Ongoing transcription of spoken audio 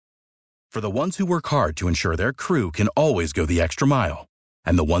For the ones who work hard to ensure their crew can always go the extra mile,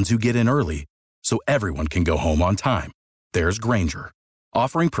 and the ones who get in early so everyone can go home on time, there's Grainger,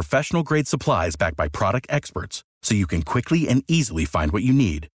 offering professional-grade supplies backed by product experts so you can quickly and easily find what you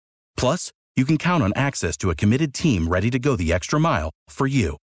need. Plus, you can count on access to a committed team ready to go the extra mile for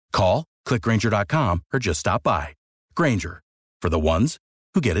you. Call, click Grainger.com, or just stop by. Grainger, for the ones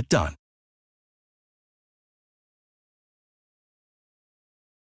who get it done.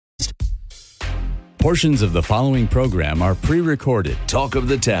 Portions of the following program are pre-recorded. Talk of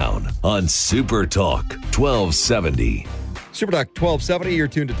the Town on Super Talk 1270. Super Talk 1270, you're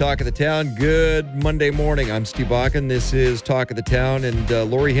tuned to Talk of the Town. Good Monday morning. I'm Steve Bakken. This is Talk of the Town, and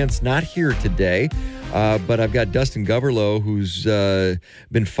Lori Hint's not here today, but I've got Dustin Goverlow, who's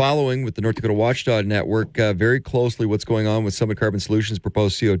been following with the North Dakota Watchdog Network very closely what's going on with Summit Carbon Solutions'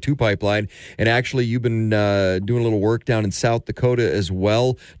 proposed CO2 pipeline. And actually, you've been doing a little work down in South Dakota as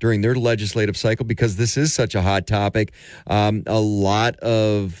well during their legislative cycle, because this is such a hot topic. A lot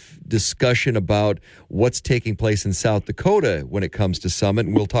of discussion about what's taking place in South Dakota when it comes to Summit,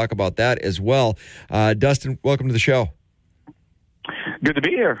 and we'll talk about that as well. Dustin, welcome to the show. Good to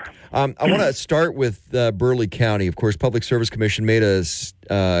be here. I want to start with Burleigh County. Of course, Public Service Commission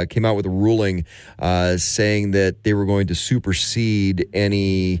came out with a ruling saying that they were going to supersede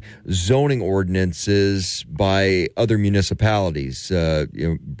any zoning ordinances by other municipalities.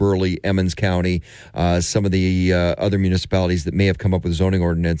 Burleigh, Emmons County, some of the other municipalities that may have come up with a zoning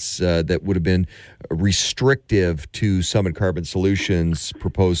ordinance that would have been restrictive to Summit Carbon Solutions'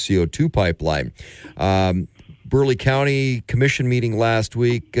 proposed CO2 pipeline. Burleigh County Commission meeting last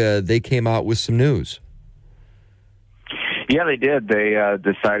week, they came out with some news. Yeah, they did. They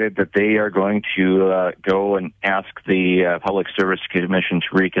decided that they are going to go and ask the Public Service Commission to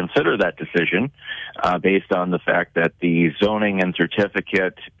reconsider that decision based on the fact that the zoning and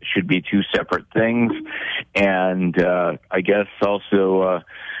certificate should be two separate things. And I guess also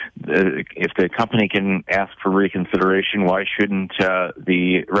if the company can ask for reconsideration, why shouldn't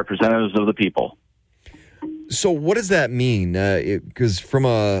the representatives of the people? So what does that mean? Because from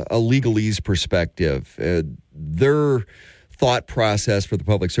a legalese perspective, their thought process for the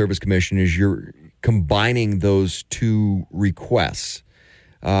Public Service Commission is you're combining those two requests.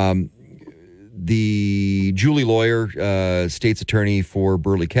 The Julie Lawyer, state's attorney for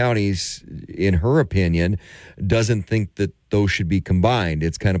Burleigh Counties, in her opinion, doesn't think that those should be combined.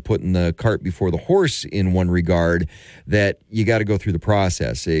 It's kind of putting the cart before the horse in one regard, that you got to go through the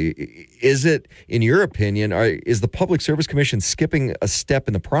process. Is it, in your opinion, is the Public Service Commission skipping a step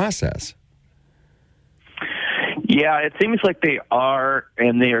in the process? Yeah, it seems like they are,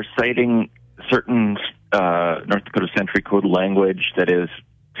 and they are citing certain North Dakota Century Code language that is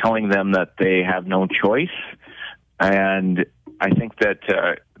telling them that they have no choice. And I think that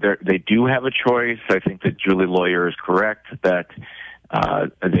they do have a choice. I think that Julie Lawyer is correct that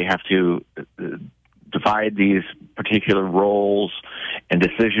they have to divide these particular roles and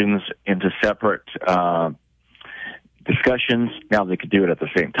decisions into separate discussions. Now, they could do it at the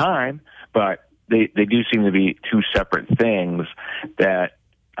same time, but they do seem to be two separate things that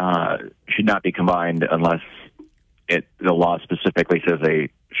should not be combined unless the law specifically says they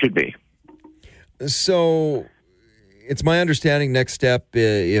should be. So it's my understanding next step,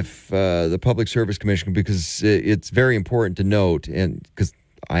 if the Public Service Commission, because it's very important to note, and because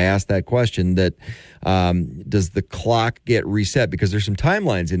I asked that question, that does the clock get reset? Because there's some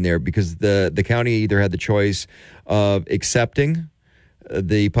timelines in there, because the county either had the choice of accepting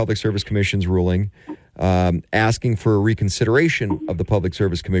the Public Service Commission's ruling, asking for a reconsideration of the Public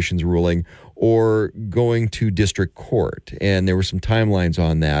Service Commission's ruling, or going to district court. And there were some timelines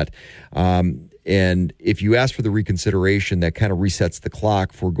on that. And if you ask for the reconsideration, that kind of resets the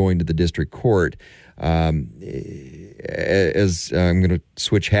clock for going to the district court. As I'm going to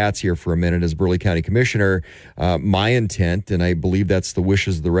switch hats here for a minute, as Burleigh County Commissioner, my intent, and I believe that's the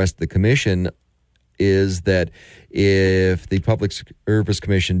wishes of the rest of the commission, is that if the Public Service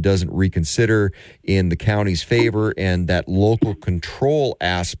Commission doesn't reconsider in the county's favor, and that local control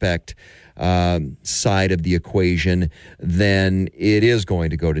aspect side of the equation, then it is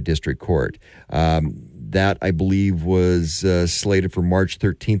going to go to district court. That, I believe, was slated for March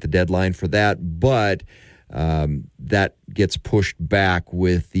 13th, the deadline for that, but that gets pushed back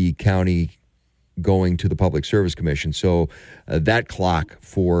with the county going to the Public Service Commission. So that clock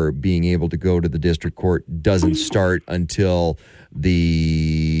for being able to go to the district court doesn't start until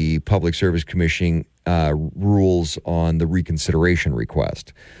the Public Service Commission rules on the reconsideration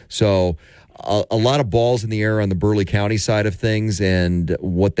request. So a lot of balls in the air on the Burleigh County side of things and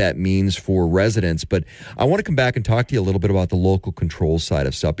what that means for residents. But I want to come back and talk to you a little bit about the local control side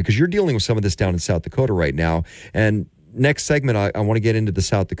of stuff, because you're dealing with some of this down in South Dakota right now. And next segment, I want to get into the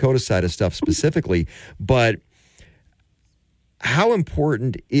South Dakota side of stuff specifically. But how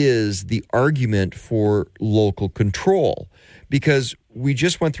important is the argument for local control? Because we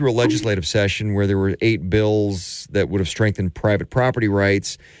just went through a legislative session where there were 8 bills that would have strengthened private property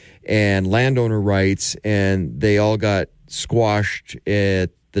rights and landowner rights, and they all got squashed at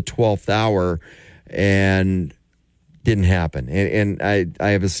the 12th hour and didn't happen. And I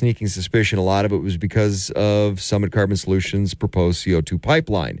have a sneaking suspicion a lot of it was because of Summit Carbon Solutions' proposed CO2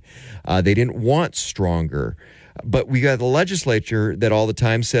 pipeline. They didn't want stronger. But we got the legislature that all the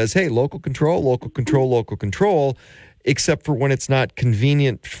time says, hey, local control, local control, local control, except for when it's not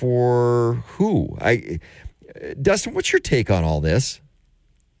convenient for who? Dustin, what's your take on all this?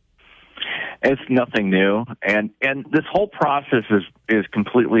 It's nothing new, and this whole process is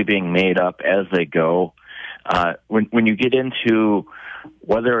completely being made up as they go. When you get into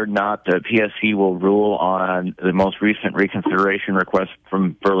whether or not the PSC will rule on the most recent reconsideration request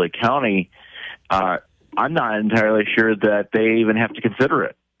from Burleigh County, I'm not entirely sure that they even have to consider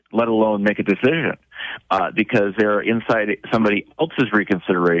it, let alone make a decision, because they're inside somebody else's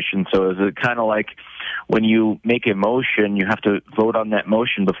reconsideration. So is it kind of like when you make a motion, you have to vote on that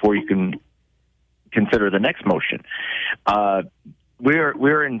motion before you can consider the next motion.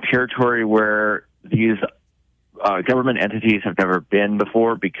 We're in territory where these government entities have never been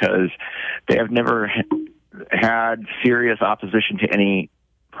before, because they have never had serious opposition to any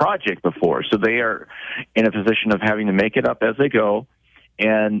project before. So they are in a position of having to make it up as they go,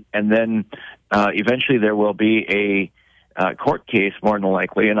 and then eventually there will be a court case, more than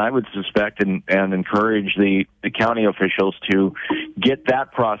likely, and I would suspect and encourage the county officials to get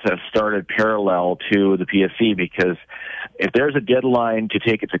that process started parallel to the PSC, because if there's a deadline to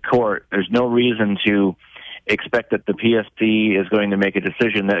take it to court, there's no reason to expect that the PSC is going to make a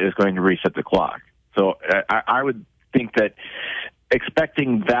decision that is going to reset the clock. So I would think that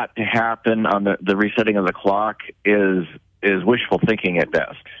expecting that to happen on the resetting of the clock is wishful thinking at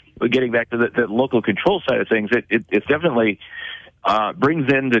best. But getting back to the local control side of things, it definitely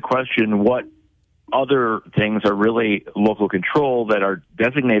brings into question what other things are really local control that are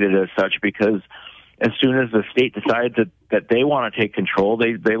designated as such, because as soon as the state decides that they want to take control,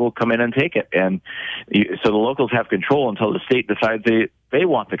 they will come in and take it. And so the locals have control until the state decides they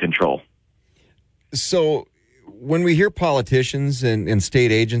want the control. So when we hear politicians and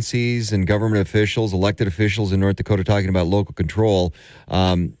state agencies and government officials, elected officials in North Dakota talking about local control,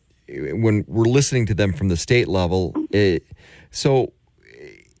 when we're listening to them from the state level, so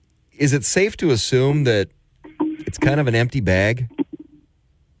is it safe to assume that it's kind of an empty bag?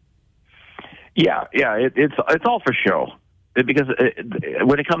 Yeah, it's all for show. Because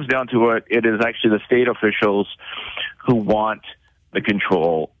when it comes down to it, it is actually the state officials who want the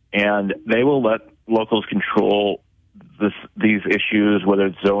control, and they will let locals control these issues, whether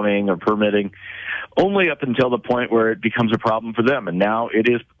it's zoning or permitting, only up until the point where it becomes a problem for them. And now it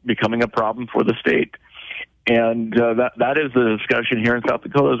is becoming a problem for the state. And that is the discussion here in South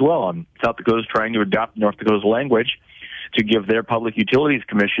Dakota as well. South Dakota is trying to adopt North Dakota's language to give their Public Utilities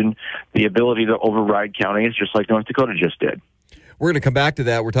Commission the ability to override counties, just like North Dakota just did. We're going to come back to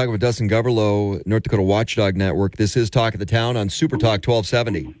that. We're talking with Dustin Goverlow, North Dakota Watchdog Network. This is Talk of the Town on Super Talk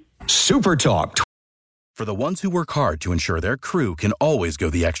 1270. Super Talk. For the ones who work hard to ensure their crew can always go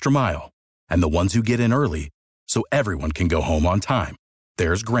the extra mile, and the ones who get in early so everyone can go home on time,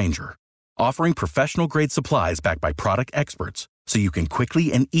 there's Grainger, offering professional-grade supplies backed by product experts so you can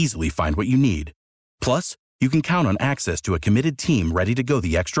quickly and easily find what you need. Plus, you can count on access to a committed team ready to go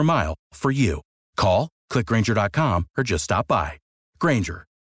the extra mile for you. Call, click Grainger.com, or just stop by. Grainger,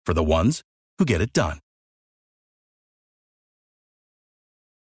 for the ones who get it done.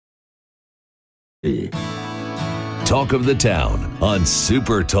 Talk of the Town on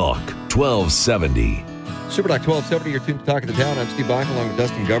Super Talk 1270. Super Talk 1270, you're tuned to Talk of the Town. I'm Steve Bach along with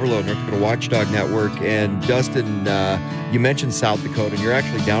Dustin Goverlow, North Dakota Watchdog Network. And Dustin, you mentioned South Dakota, and you're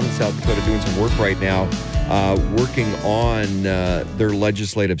actually down in South Dakota doing some work right now, working on their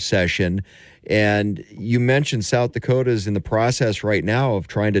legislative session. And you mentioned South Dakota is in the process right now of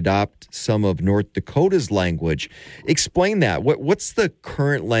trying to adopt some of North Dakota's language. Explain that. What's the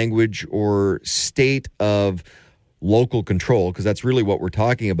current language or state of local control, because that's really what we're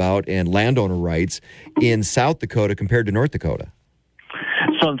talking about, and landowner rights in South Dakota compared to North Dakota?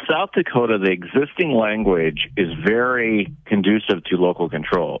 So in South Dakota, the existing language is very conducive to local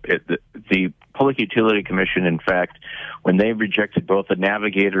control. The Public Utility Commission, in fact, when they rejected both the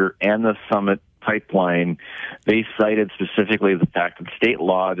Navigator and the Summit pipeline, they cited specifically the fact that state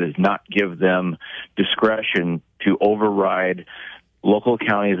law does not give them discretion to override local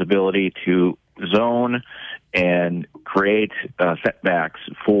counties' ability to zone and create setbacks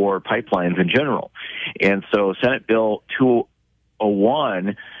for pipelines in general. And so Senate Bill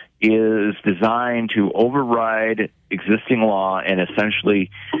 201 is designed to override existing law and essentially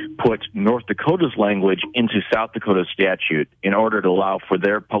put North Dakota's language into South Dakota's statute in order to allow for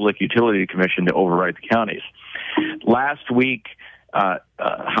their Public Utility Commission to override the counties. Last week,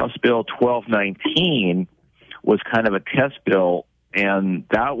 House Bill 1219 was kind of a test bill, and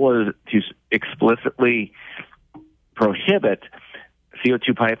that was to explicitly prohibit CO2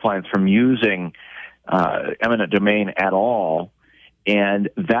 pipelines from using eminent domain at all, and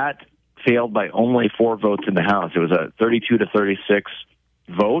that failed by only 4 votes in the House. It was a 32 to 36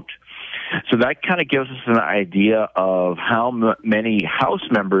 vote. So that kind of gives us an idea of how many House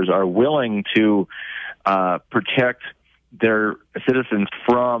members are willing to protect their citizens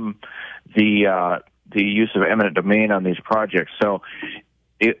from the use of eminent domain on these projects. So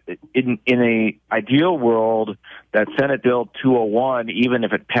in a ideal world, that Senate Bill 201, even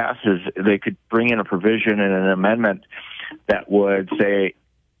if it passes, they could bring in a provision in an amendment that would say,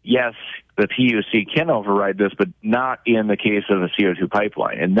 yes, the PUC can override this, but not in the case of a CO2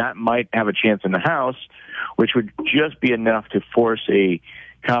 pipeline. And that might have a chance in the House, which would just be enough to force a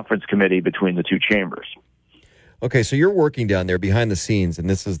conference committee between the two chambers. Okay, so you're working down there behind the scenes, and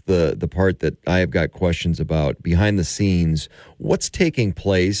this is the part that I have got questions about. Behind the scenes, what's taking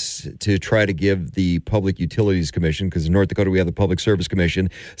place to try to give the Public Utilities Commission, because in North Dakota we have the Public Service Commission,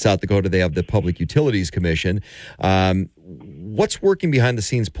 South Dakota they have the Public Utilities Commission. What's working behind the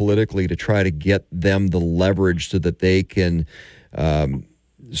scenes politically to try to get them the leverage so that they can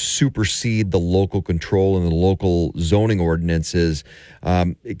supersede the local control and the local zoning ordinances?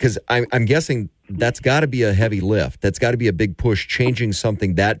 Because I'm guessing that's got to be a heavy lift. That's got to be a big push, changing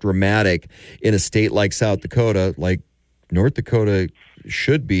something that dramatic in a state like South Dakota, like North Dakota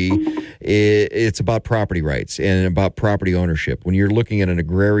should be. It's about property rights and about property ownership. When you're looking at an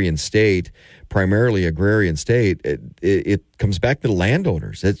agrarian state, primarily agrarian state, it comes back to the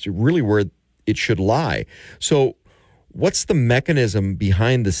landowners. That's really where it should lie. So what's the mechanism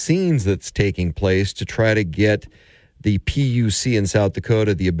behind the scenes that's taking place to try to get the PUC in South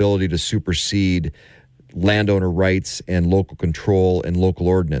Dakota the ability to supersede landowner rights and local control and local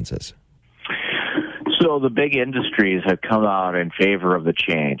ordinances? So the big industries have come out in favor of the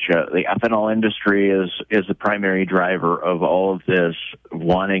change. The ethanol industry is the primary driver of all of this,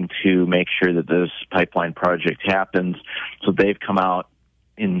 wanting to make sure that this pipeline project happens. So they've come out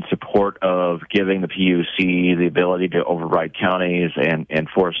in support of giving the PUC the ability to override counties and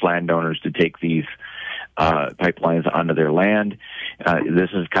force landowners to take these pipelines onto their land. This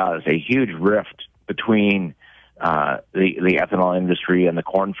has caused a huge rift between the ethanol industry and the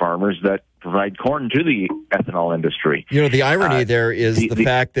corn farmers that provide corn to the ethanol industry. You know, the irony there is the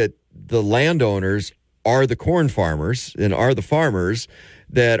fact that the landowners are the corn farmers and are the farmers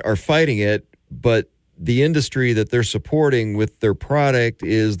that are fighting it, but the industry that they're supporting with their product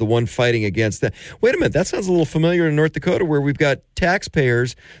is the one fighting against that. Wait a minute, that sounds a little familiar in North Dakota, where we've got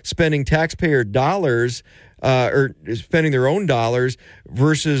taxpayers spending taxpayer dollars or spending their own dollars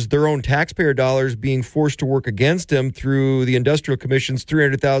versus their own taxpayer dollars being forced to work against them through the Industrial Commission's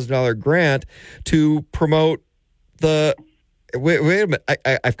 $300,000 grant to promote the... Wait a minute.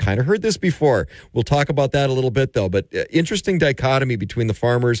 I've kind of heard this before. We'll talk about that a little bit, though. But interesting dichotomy between the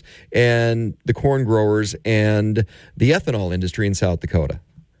farmers and the corn growers and the ethanol industry in South Dakota.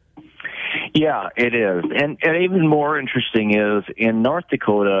 Yeah, it is. And even more interesting is in North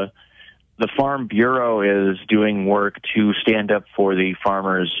Dakota, the Farm Bureau is doing work to stand up for the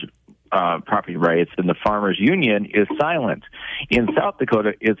farmers' property rights, and the Farmers Union is silent. In South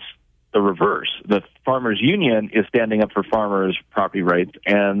Dakota, it's the reverse. The Farmers Union is standing up for farmers' property rights,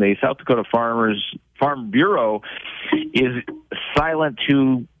 and the South Dakota Farm Bureau is silent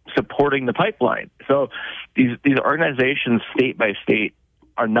to supporting the pipeline. So these organizations, state by state,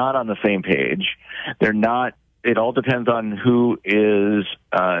 are not on the same page. They're not. It all depends on who is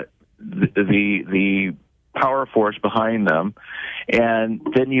the power force behind them, and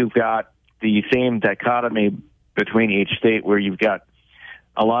then you've got the same dichotomy between each state, where you've got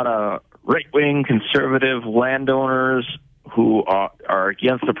a lot of right-wing conservative landowners who are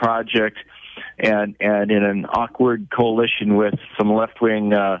against the project, and in an awkward coalition with some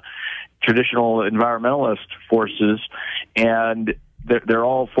left-wing traditional environmentalist forces. And they're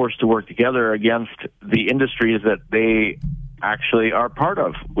all forced to work together against the industries that they actually are part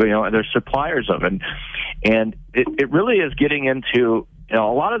of, and they're suppliers of. And it really is getting into, a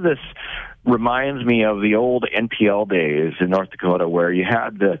lot of this reminds me of the old NPL days in North Dakota, where you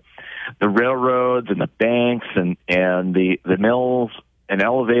had the railroads and the banks and the mills and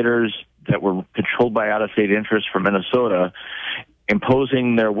elevators that were controlled by out-of-state interests from Minnesota,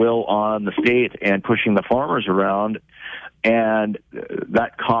 imposing their will on the state and pushing the farmers around. And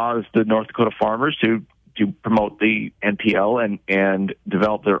that caused the North Dakota farmers to promote the NPL and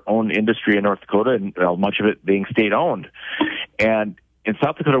develop their own industry in North Dakota, and much of it being state-owned. And in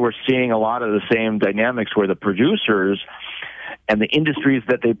South Dakota, we're seeing a lot of the same dynamics where the producers and the industries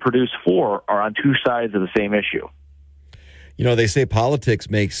that they produce for are on two sides of the same issue. They say politics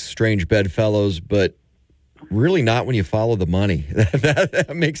makes strange bedfellows, but really not when you follow the money.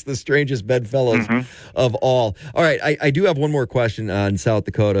 That makes the strangest bedfellows of all. All right, I do have one more question on South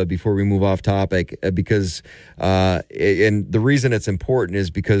Dakota before we move off topic, because and the reason it's important is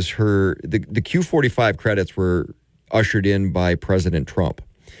because the Q45 credits were ushered in by President Trump,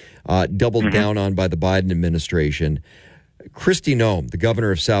 doubled down on by the Biden administration. Kristi Noem, the governor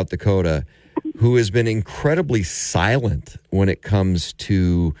of South Dakota, who has been incredibly silent when it comes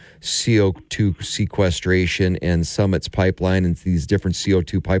to CO2 sequestration and Summit's pipeline and these different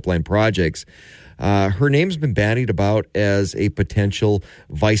CO2 pipeline projects. Her name's been bandied about as a potential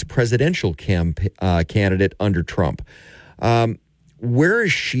vice presidential candidate under Trump. Where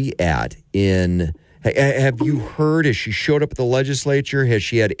is she at in... Have you heard, has she showed up at the legislature? Has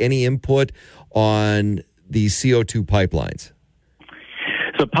she had any input on the CO2 pipelines?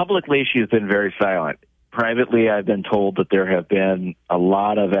 So publicly, she's been very silent. Privately, I've been told that there have been a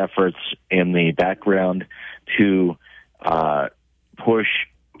lot of efforts in the background to push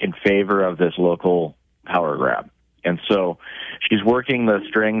in favor of this local power grab. And so she's working the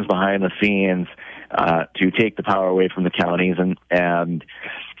strings behind the scenes to take the power away from the counties, and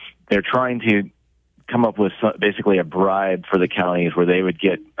they're trying to come up with basically a bribe for the counties where they would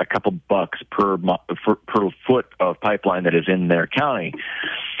get a couple bucks per foot of pipeline that is in their county.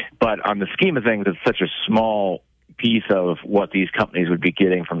 But on the scheme of things, it's such a small piece of what these companies would be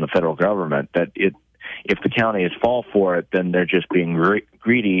getting from the federal government that if the counties fall for it, then they're just being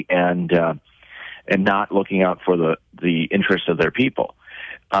greedy and not looking out for the interests of their people.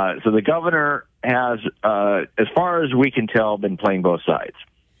 So the governor has, as far as we can tell, been playing both sides.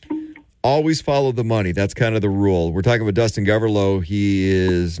 Always follow the money. That's kind of the rule. We're talking with Dustin Goverlow. He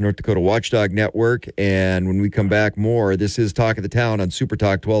is North Dakota Watchdog Network. And when we come back more, this is Talk of the Town on Super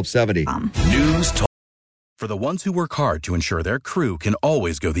Talk 1270. News Talk. For the ones who work hard to ensure their crew can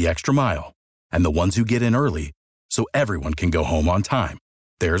always go the extra mile, and the ones who get in early so everyone can go home on time,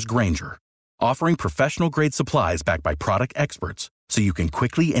 there's Grainger, offering professional-grade supplies backed by product experts so you can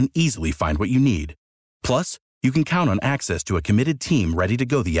quickly and easily find what you need. Plus, you can count on access to a committed team ready to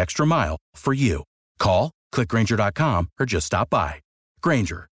go the extra mile for you. Call, click Grainger.com, or just stop by.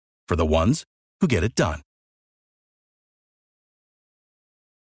 Grainger, for the ones who get it done.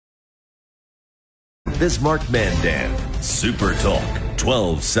 Bismarck Mandan, Super Talk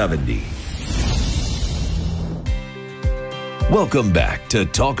 1270. Welcome back to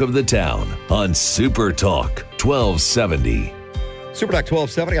Talk of the Town on Super Talk 1270. Super Talk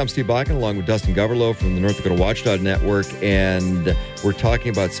 1270. I'm Steve Bakken, along with Dustin Goverlow from the North Dakota Watchdog Network, and we're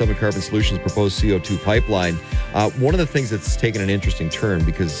talking about Summit Carbon Solutions' proposed CO2 pipeline. One of the things that's taken an interesting turn,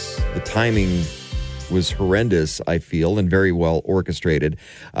 because the timing was horrendous, I feel, and very well orchestrated.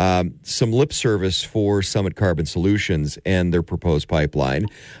 Some lip service for Summit Carbon Solutions and their proposed pipeline,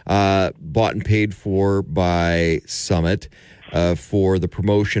 bought and paid for by Summit for the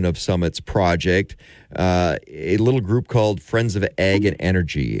promotion of Summit's project. A little group called Friends of Ag and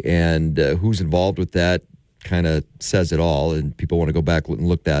Energy, and who's involved with that kind of says it all, and people want to go back and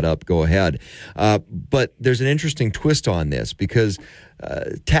look that up, go ahead. But there's an interesting twist on this, because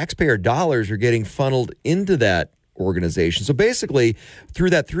taxpayer dollars are getting funneled into that organization. So basically, through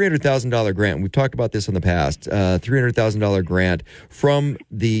that $300,000 grant, we've talked about this in the past, $300,000 grant from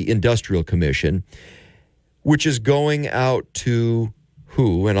the Industrial Commission, which is going out to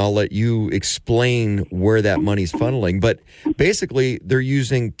who, and I'll let you explain where that money's funneling. But basically, they're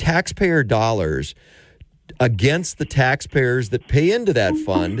using taxpayer dollars against the taxpayers that pay into that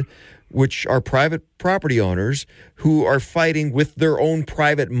fund, which are private property owners who are fighting with their own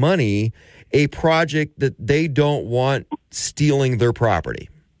private money a project that they don't want stealing their property.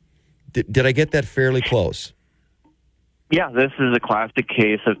 Did I get that fairly close? Yeah, this is a classic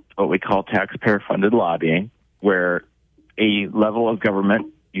case of what we call taxpayer-funded lobbying, where a level of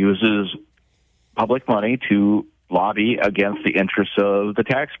government uses public money to lobby against the interests of the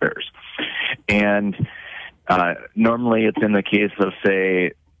taxpayers. And normally it's in the case of,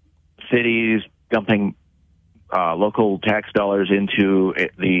 say, cities dumping local tax dollars into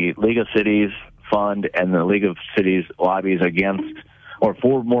the League of Cities fund, and the League of Cities lobbies against or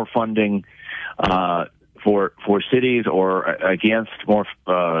for more funding for cities, or against more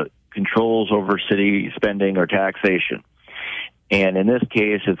controls over city spending or taxation. And in this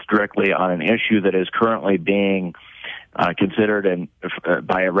case, it's directly on an issue that is currently being considered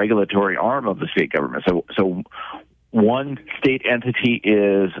by a regulatory arm of the state government. So one state entity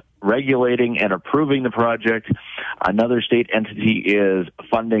is regulating and approving the project. Another state entity is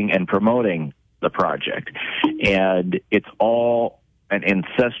funding and promoting the project. And it's all an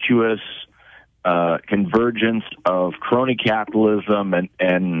incestuous convergence of crony capitalism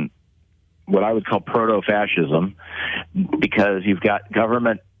and what I would call proto-fascism, because you've got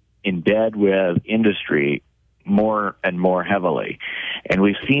government in bed with industry more and more heavily. And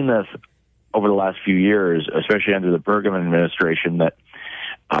we've seen this over the last few years, especially under the Bergman administration, that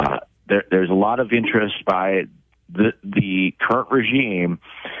there's a lot of interest by the current regime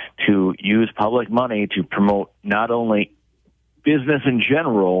to use public money to promote not only business in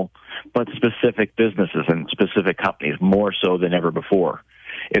general, but specific businesses and specific companies more so than ever before.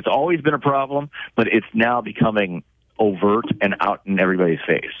 It's always been a problem, but it's now becoming overt and out in everybody's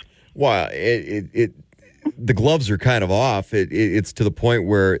face. Well, the gloves are kind of off. It's to the point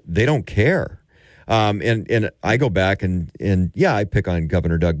where they don't care. And I go back and yeah, I pick on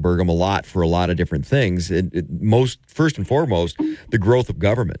Governor Doug Burgum a lot for a lot of different things. First and foremost, the growth of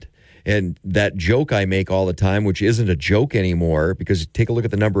government. And that joke I make all the time, which isn't a joke anymore, because take a look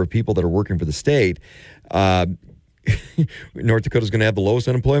at the number of people that are working for the state. North Dakota is going to have the lowest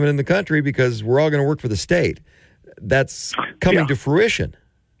unemployment in the country because we're all going to work for the state. That's coming to fruition.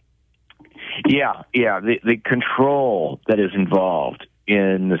 Yeah. The control that is involved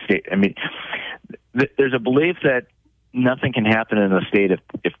in the state. I mean, there's a belief that nothing can happen in the state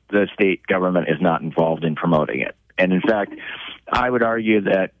if the state government is not involved in promoting it. And in fact, I would argue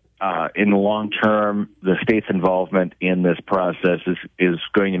that in the long term, the state's involvement in this process is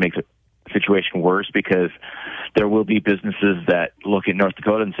going to make the situation worse, because there will be businesses that look at North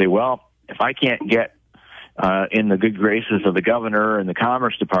Dakota and say, well, if I can't get in the good graces of the governor and the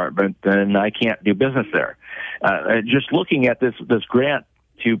Commerce Department, then I can't do business there. Just looking at this grant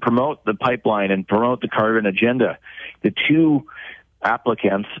to promote the pipeline and promote the carbon agenda, the two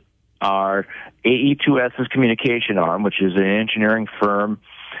applicants are AE2S's communication arm, which is an engineering firm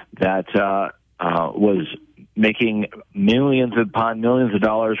that was making millions upon millions of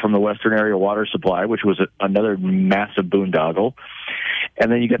dollars from the Western Area Water Supply, which was another massive boondoggle. And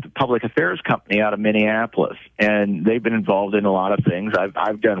then you get the Public Affairs Company out of Minneapolis, and they've been involved in a lot of things.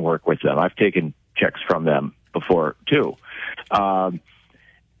 I've done work with them. I've taken checks from them before, too.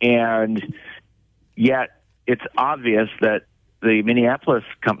 And yet it's obvious that the Minneapolis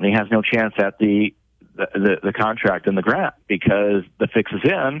company has no chance at the contract and the grant, because the fix is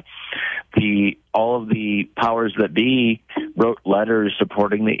in. All of the powers that be wrote letters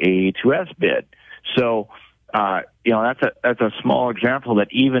supporting the AE2S bid. So, that's a small example that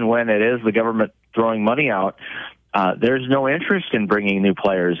even when it is the government throwing money out, there's no interest in bringing new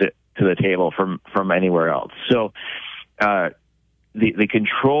players to the table from anywhere else. So, the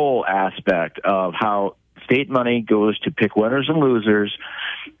control aspect of how state money goes to pick winners and losers,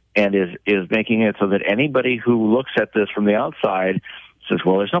 and is making it so that anybody who looks at this from the outside says,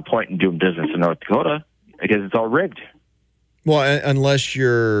 well, there's no point in doing business in North Dakota because it's all rigged. Well, unless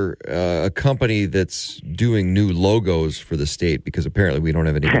you're a company that's doing new logos for the state, because apparently we don't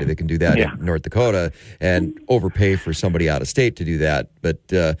have anybody that can do that in North Dakota, and overpay for somebody out of state to do that. But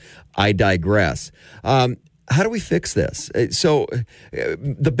I digress. How do we fix this? So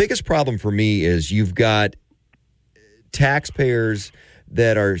the biggest problem for me is you've got taxpayers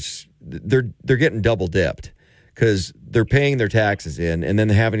that are they're getting double dipped, because they're paying their taxes in and then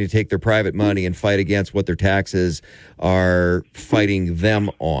having to take their private money and fight against what their taxes are fighting them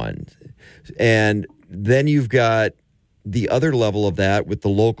on. And then you've got the other level of that with the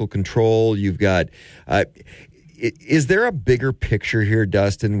local control. You've got, is there a bigger picture here,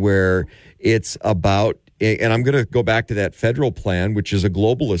 Dustin, where it's about, and I'm going to go back to that federal plan, which is a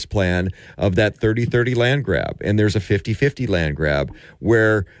globalist plan of that 30-30 land grab. And there's a 50-50 land grab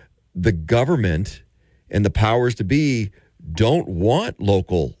where the government and the powers to be don't want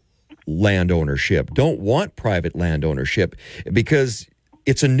local land ownership, don't want private land ownership, because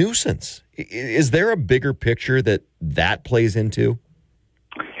it's a nuisance. Is there a bigger picture that plays into?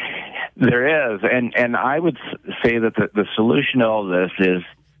 There is. And I would say that the solution to all this is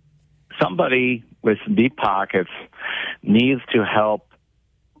somebody with some deep pockets needs to help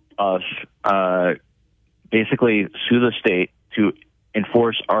us basically sue the state to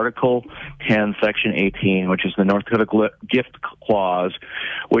enforce Article 10, Section 18, which is the North Dakota Gift Clause,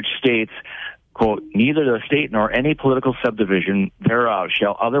 which states, quote, neither the state nor any political subdivision thereof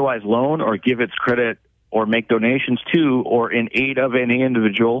shall otherwise loan or give its credit or make donations to or in aid of any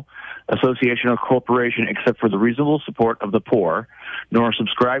individual, association, or corporation except for the reasonable support of the poor, nor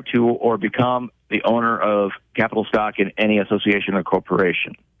subscribe to or become the owner of capital stock in any association or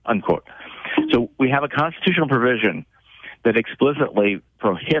corporation, unquote. So we have a constitutional provision that explicitly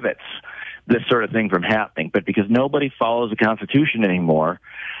prohibits this sort of thing from happening, but because nobody follows the Constitution anymore,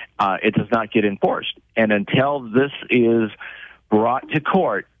 it does not get enforced. And until this is brought to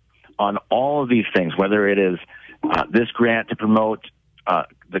court on all of these things, whether it is this grant to promote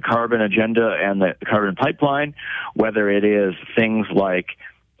the carbon agenda and the carbon pipeline, whether it is things like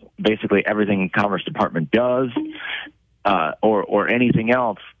basically everything Commerce Department does, or anything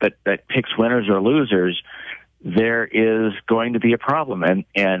else that picks winners or losers, there is going to be a problem.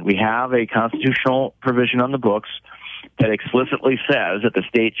 And we have a constitutional provision on the books that explicitly says that the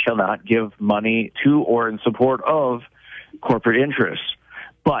state shall not give money to or in support of corporate interests.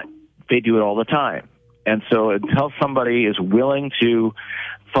 But they do it all the time. And so until somebody is willing to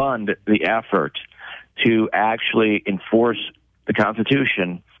fund the effort to actually enforce the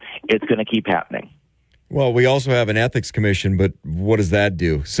Constitution, it's going to keep happening. Well, we also have an ethics commission, but what does that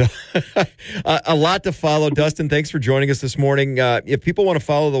do? So a lot to follow. Dustin, thanks for joining us this morning. If people want to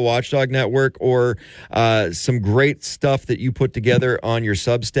follow the Watchdog Network or some great stuff that you put together on your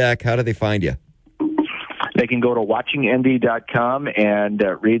Substack, how do they find you? They can go to watchingnd.com and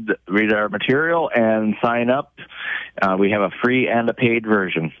read our material and sign up. We have a free and a paid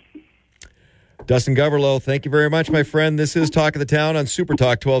version. Dustin Goverlow, thank you very much, my friend. This is Talk of the Town on Super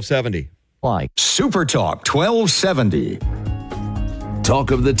Talk 1270. Super Talk 1270.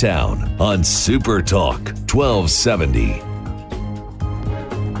 Talk of the Town on Super Talk 1270.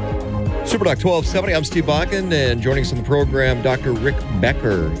 Super Talk 1270. I'm Steve Bakken, and joining us on the program, Dr. Rick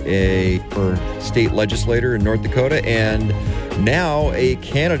Becker, a state legislator in North Dakota and now a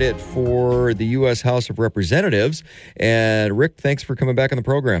candidate for the U.S. House of Representatives. And Rick, thanks for coming back on the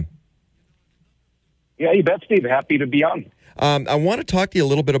program. Yeah, you bet, Steve. Happy to be on. I want to talk to you a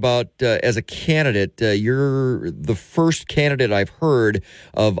little bit about, as a candidate, you're the first candidate I've heard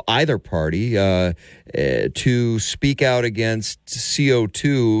of either party to speak out against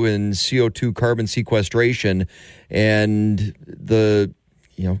CO2 and CO2 carbon sequestration, and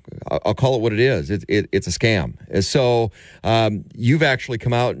I'll call it what it is. It's a scam. So you've actually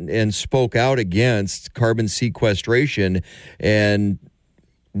come out and spoke out against carbon sequestration and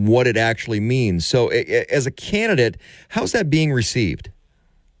what it actually means. So as a candidate, how's that being received?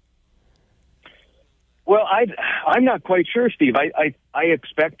 Well, I'm not quite sure, Steve. I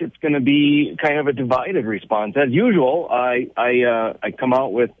expect it's going to be kind of a divided response. As usual, I come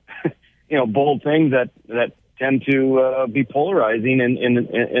out with bold things that tend to be polarizing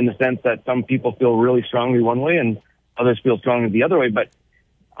in the sense that some people feel really strongly one way and others feel strongly the other way. But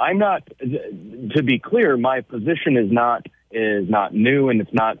I'm not, to be clear, my position is not new, and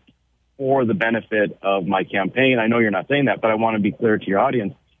it's not for the benefit of my campaign. I know you're not saying that, but I want to be clear to your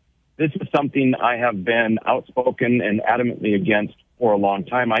audience. This is something I have been outspoken and adamantly against for a long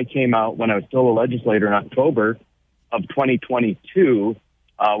time. I came out when I was still a legislator in October of 2022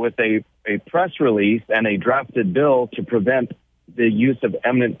 with a press release and a drafted bill to prevent the use of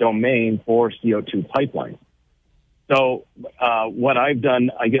eminent domain for CO2 pipelines. So what I've done,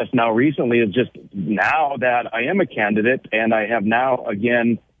 I guess, now recently is just now that I am a candidate and I have now,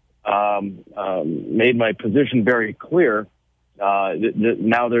 again, made my position very clear. Now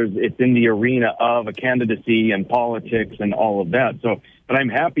it's in the arena of a candidacy and politics and all of that. So, but I'm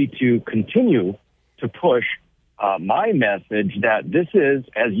happy to continue to push my message that this is,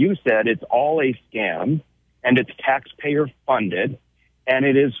 as you said, it's all a scam and it's taxpayer funded and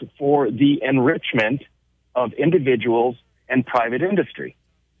it is for the enrichment of individuals and private industry.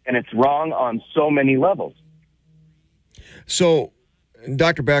 And it's wrong on so many levels. So,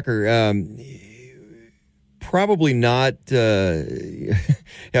 Dr. Becker, probably not. We're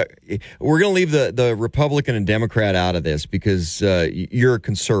going to leave the Republican and Democrat out of this because you're a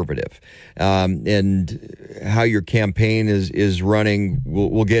conservative, and how your campaign is running.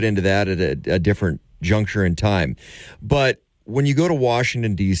 We'll get into that at a different juncture in time. But when you go to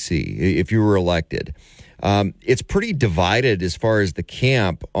Washington, D.C., if you were elected, it's pretty divided as far as the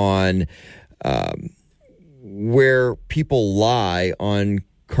camp on where people lie on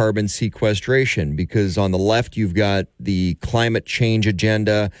carbon sequestration, because on the left you've got the climate change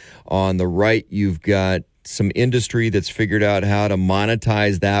agenda, on the right you've got some industry that's figured out how to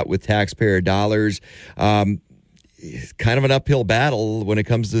monetize that with taxpayer dollars. It's kind of an uphill battle when it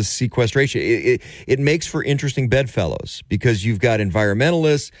comes to sequestration. It makes for interesting bedfellows, because you've got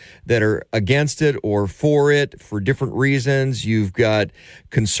environmentalists that are against it or for it for different reasons. You've got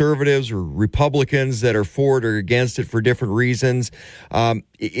conservatives or Republicans that are for it or against it for different reasons.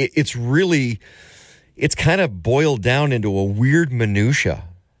 It's kind of boiled down into a weird minutia.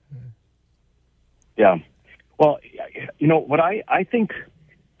 Yeah. Well, what I think,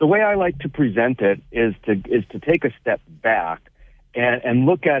 the way I like to present it is to take a step back and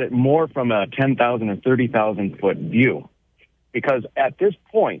look at it more from a 10,000 or 30,000 foot view. Because at this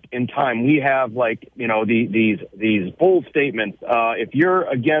point in time, we have these bold statements. If you're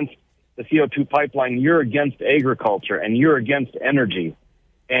against the CO2 pipeline, you're against agriculture and you're against energy.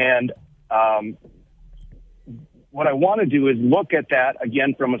 And what I want to do is look at that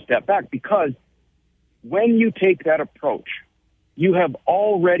again from a step back, because when you take that approach, you have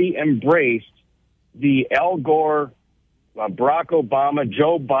already embraced the Al Gore, Barack Obama,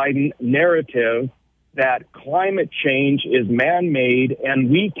 Joe Biden narrative that climate change is man-made and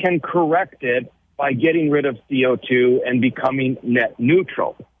we can correct it by getting rid of CO2 and becoming net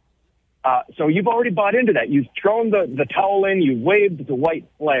neutral. So you've already bought into that. You've thrown the towel in, you've waved the white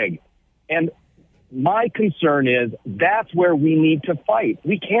flag. And my concern is that's where we need to fight.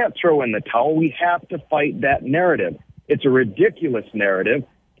 We can't throw in the towel. We have to fight that narrative. It's a ridiculous narrative.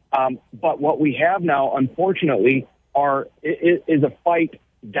 But what we have now, unfortunately, is a fight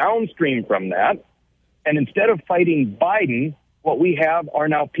downstream from that. And instead of fighting Biden, what we have are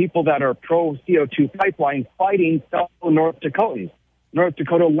now people that are pro-CO2 pipeline fighting fellow North Dakotans, North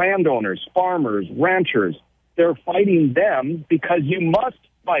Dakota landowners, farmers, ranchers. They're fighting them because you must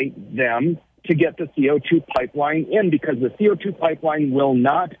fight them to get the CO2 pipeline in, because the CO2 pipeline will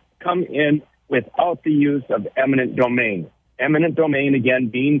not come in without the use of eminent domain. Eminent domain, again,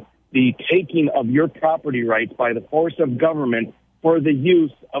 being the taking of your property rights by the force of government for the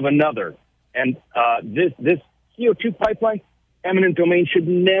use of another. And this CO2 pipeline, eminent domain, should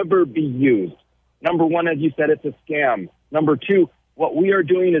never be used. Number one, as you said, it's a scam. Number two, what we are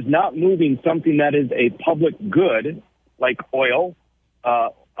doing is not moving something that is a public good, like oil,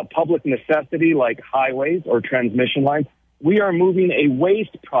 a public necessity like highways or transmission lines. We are moving a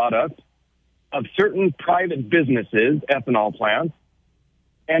waste product of certain private businesses, ethanol plants,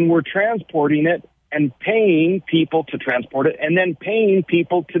 and we're transporting it and paying people to transport it and then paying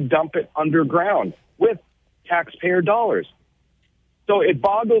people to dump it underground with taxpayer dollars. So it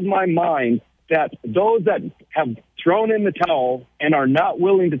boggles my mind that those that have thrown in the towel and are not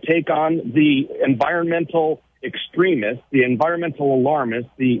willing to take on the environmental extremists, the environmental alarmists,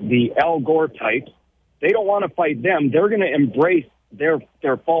 the Al Gore types, they don't want to fight them. They're going to embrace their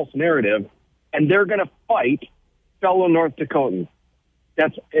false narrative, and they're going to fight fellow North Dakotans.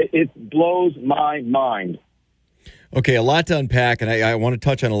 It blows my mind. Okay, a lot to unpack, and I want to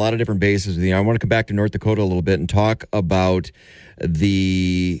touch on a lot of different bases with you. I want to come back to North Dakota a little bit and talk about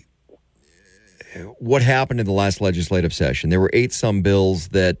what happened in the last legislative session. There were 8 bills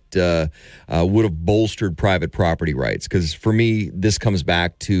that would have bolstered private property rights, because for me, this comes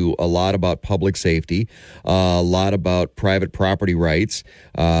back to a lot about public safety, a lot about private property rights,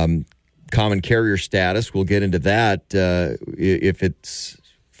 common carrier status. We'll get into that if it's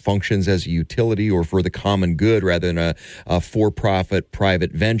functions as a utility or for the common good rather than a for-profit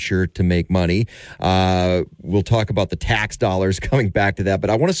private venture to make money. We'll talk about the tax dollars coming back to that, but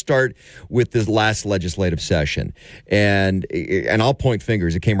I want to start with this last legislative session. And I'll point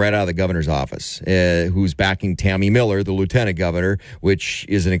fingers. It came right out of the governor's office, who's backing Tammy Miller, the lieutenant governor, which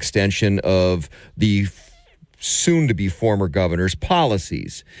is an extension of the soon-to-be former governor's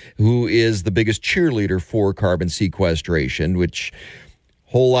policies, who is the biggest cheerleader for carbon sequestration, which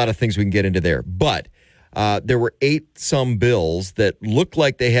whole lot of things we can get into there. But there were 8 bills that looked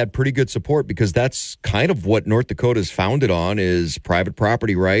like they had pretty good support, because that's kind of what North Dakota is founded on, is private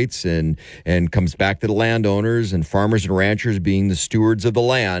property rights, and comes back to the landowners and farmers and ranchers being the stewards of the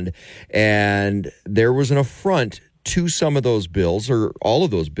land. And there was an affront to some of those bills, or all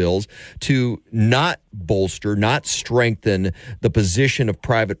of those bills, to not bolster, not strengthen the position of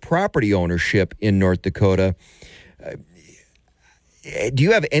private property ownership in North Dakota. Do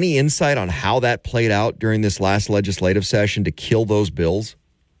you have any insight on how that played out during this last legislative session to kill those bills?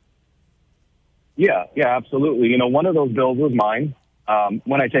 Yeah, absolutely. One of those bills was mine.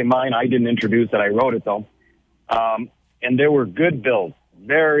 When I say mine, I didn't introduce it. I wrote it, though. And there were good bills,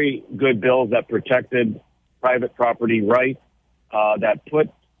 very good bills that protected private property rights, that put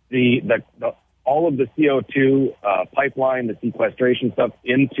all of the CO2 pipeline, the sequestration stuff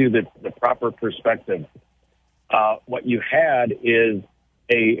into the proper perspective. What you had is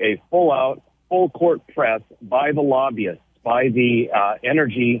a full court press by the lobbyists, by the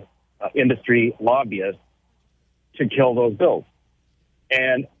energy industry lobbyists to kill those bills.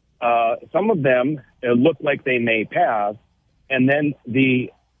 And some of them look like they may pass, and then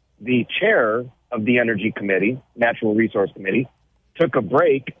the chair of the Energy Committee, Natural Resource Committee, took a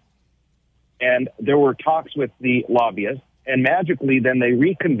break, and there were talks with the lobbyists, and magically then they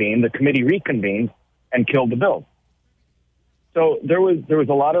reconvened, the committee reconvened, and killed the bill. So there was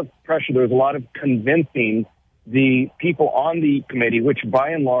a lot of pressure, there was a lot of convincing the people on the committee, which by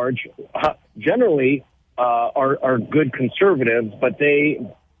and large generally are good conservatives, but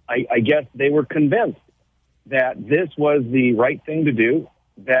I guess they were convinced that this was the right thing to do,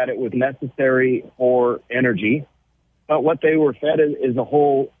 that it was necessary for energy. But what they were fed is a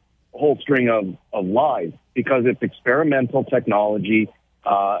whole string of lies, because it's experimental technology.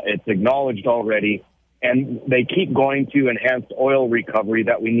 It's acknowledged already. And they keep going to enhanced oil recovery,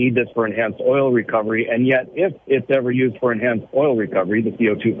 that we need this for enhanced oil recovery. And yet, if it's ever used for enhanced oil recovery, the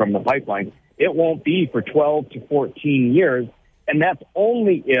CO2 from the pipeline, it won't be for 12 to 14 years. And that's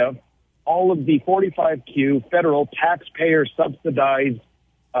only if all of the 45Q federal taxpayer subsidized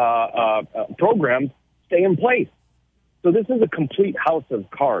programs stay in place. So this is a complete house of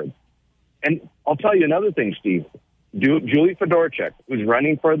cards. And I'll tell you another thing, Steve. Julie Fedorchak, who's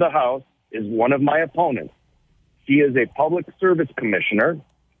running for the House, is one of my opponents. She is a public service commissioner.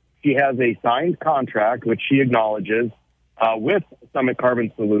 She has a signed contract, which she acknowledges, with Summit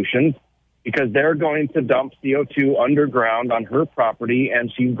Carbon Solutions, because they're going to dump CO2 underground on her property,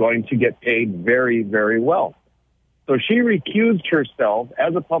 and she's going to get paid very, very well. So she recused herself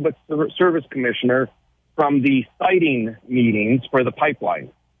as a public service commissioner from the siting meetings for the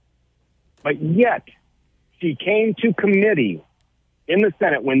pipeline. But yet, she came to committee in the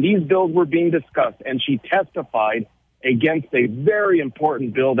Senate when these bills were being discussed, and she testified against a very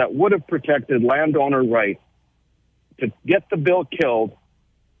important bill that would have protected landowner rights to get the bill killed,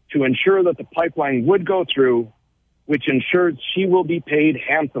 to ensure that the pipeline would go through, which ensures she will be paid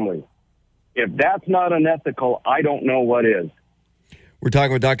handsomely. If that's not unethical, I don't know what is. We're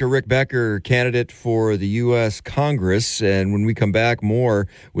talking with Dr. Rick Becker, candidate for the U.S. Congress. And when we come back, more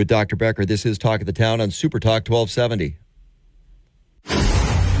with Dr. Becker. This is Talk of the Town on Super Talk 1270.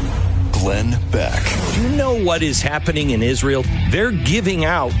 Glenn Beck. Do you know what is happening in Israel? They're giving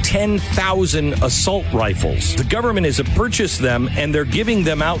out 10,000 assault rifles. The government has purchased them, and they're giving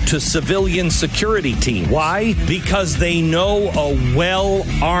them out to civilian security teams. Why? Because they know a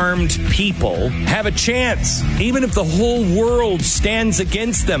well-armed people have a chance. Even if the whole world stands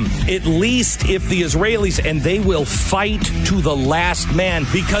against them, at least if the Israelis, and they will fight to the last man,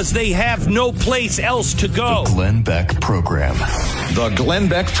 because they have no place else to go. The Glenn Beck Program. The Glenn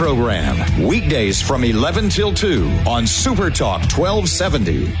Beck Program. Weekdays from 11 till 2 on Super Talk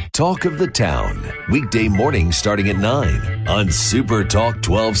 1270. Talk of the Town. Weekday mornings starting at 9 on Super Talk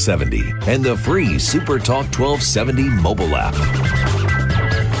 1270 and the free Super Talk 1270 mobile app.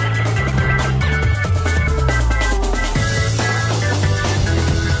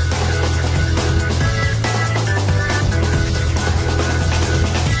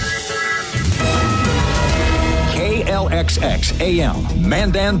 KLXX AM,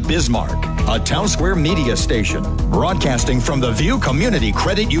 Mandan, Bismarck, a Town Square media station, broadcasting from the View Community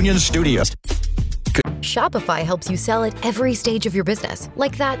Credit Union Studios. Shopify helps you sell at every stage of your business.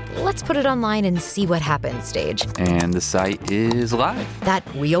 Like that, let's put it online and see what happens stage. And the site is live. That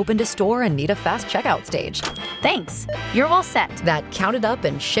we opened a store and need a fast checkout stage. Thanks. You're all set. That count it up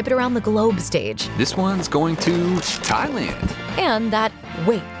and ship it around the globe stage. This one's going to Thailand. And that,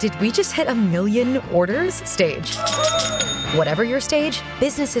 wait, did we just hit 1 million orders stage? Whatever your stage,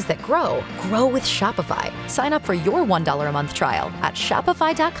 businesses that grow with Shopify. Sign up for your $1 a month trial at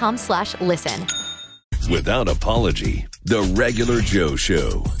shopify.com/listen. Without apology, The Regular Joe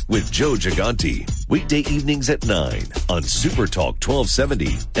Show with Joe Gigante. Weekday evenings at 9 on Super Talk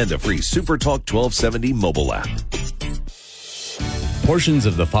 1270 and the free Super Talk 1270 mobile app. Portions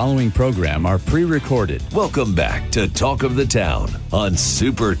of the following program are pre-recorded. Welcome back to Talk of the Town on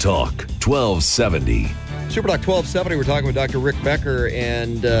Super Talk 1270. Super Talk 1270, we're talking with Dr. Rick Becker,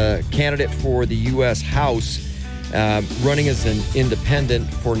 and candidate for the U.S. House. Running as an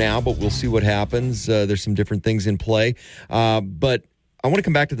independent for now, but we'll see what happens. There's some different things in play. But I want to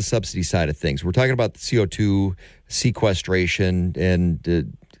come back to the subsidy side of things. We're talking about the CO2 sequestration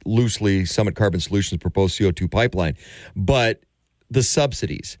and loosely Summit Carbon Solutions proposed CO2 pipeline. But the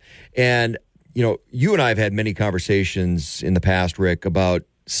subsidies. And, you know, you and I have had many conversations in the past, Rick, about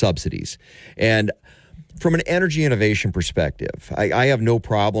subsidies. And from an energy innovation perspective, I have no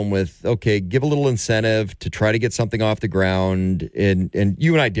problem with, okay, give a little incentive to try to get something off the ground. And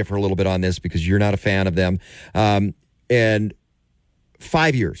you and I differ a little bit on this because you're not a fan of them. And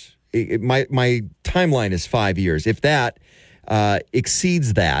 5 years. My timeline is 5 years. If that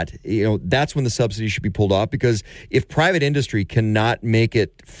exceeds that, that's when the subsidy should be pulled off, because if private industry cannot make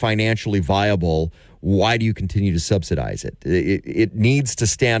it financially viable, why do you continue to subsidize it? It needs to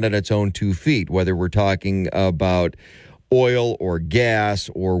stand on its own 2 feet, whether we're talking about oil or gas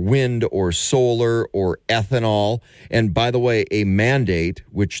or wind or solar or ethanol. And by the way, a mandate,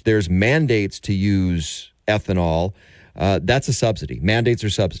 which there's mandates to use ethanol, that's a subsidy. Mandates are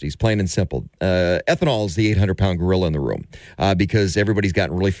subsidies, plain and simple. Ethanol is the 800-pound gorilla in the room because everybody's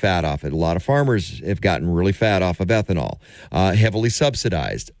gotten really fat off it. A lot of farmers have gotten really fat off of ethanol, heavily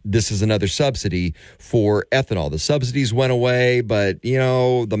subsidized. This is another subsidy for ethanol. The subsidies went away, but,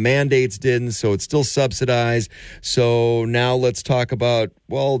 the mandates didn't, so it's still subsidized. So now let's talk about,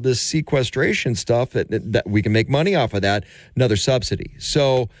 this sequestration stuff that we can make money off of that, another subsidy.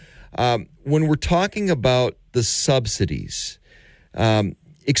 So when we're talking about the subsidies,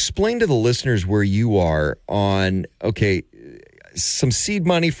 explain to the listeners where you are on, okay, some seed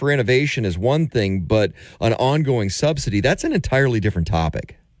money for innovation is one thing, but an ongoing subsidy, that's an entirely different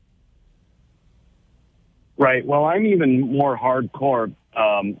topic. Right. Well, I'm even more hardcore.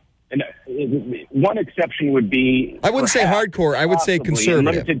 And one exception would be... I wouldn't say hardcore. I would say conservative.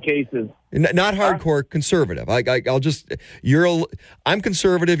 In limited cases. Not hardcore, conservative. I'm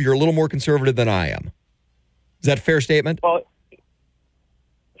conservative. You're a little more conservative than I am. Is that a fair statement? Well,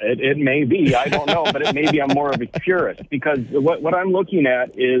 it may be. I don't know, but it may be I'm more of a purist, because what I'm looking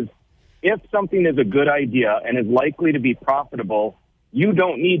at is if something is a good idea and is likely to be profitable, you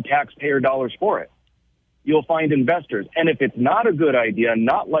don't need taxpayer dollars for it. You'll find investors. And if it's not a good idea,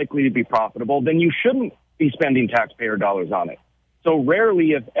 not likely to be profitable, then you shouldn't be spending taxpayer dollars on it. So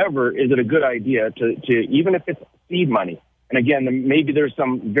rarely, if ever, is it a good idea to even if it's seed money. And again, maybe there's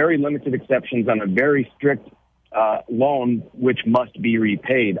some very limited exceptions on a very strict loan, which must be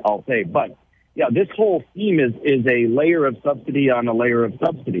repaid, I'll say. But yeah, this whole theme is a layer of subsidy on a layer of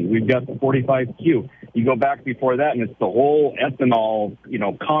subsidy. We've got the 45Q. You go back before that, and it's the whole ethanol,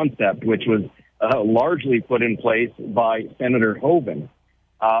 concept, which was largely put in place by Senator Hoeven.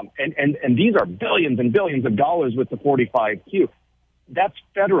 And these are billions and billions of dollars with the 45Q. That's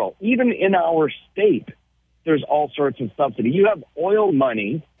federal. Even in our state, there's all sorts of subsidy. You have oil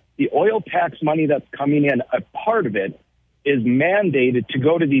money. The oil tax money that's coming in, a part of it is mandated to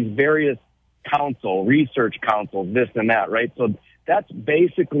go to these various research councils, this and that, right? So that's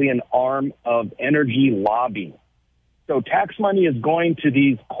basically an arm of energy lobbying. So tax money is going to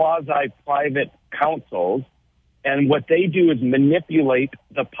these quasi-private councils, and what they do is manipulate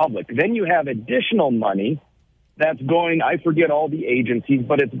the public. Then you have additional money that's going, I forget all the agencies,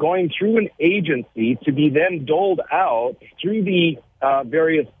 but it's going through an agency to be then doled out through the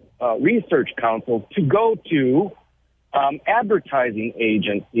various research councils to go to advertising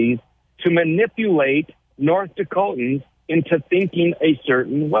agencies to manipulate North Dakotans into thinking a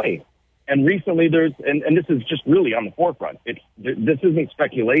certain way. And recently and this is just really on the forefront. This isn't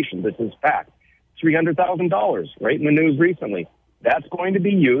speculation. This is fact. $300,000 right in the news recently. That's going to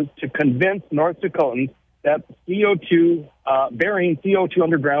be used to convince North Dakotans that burying CO2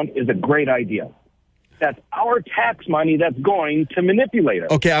 underground is a great idea. That's our tax money that's going to manipulate us.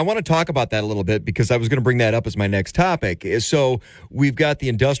 Okay, I want to talk about that a little bit because I was going to bring that up as my next topic. So we've got the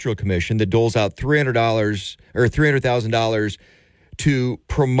Industrial Commission that doles out $300 or $300,000 to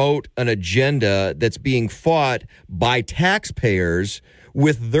promote an agenda that's being fought by taxpayers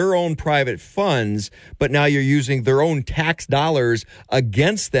with their own private funds, but now you're using their own tax dollars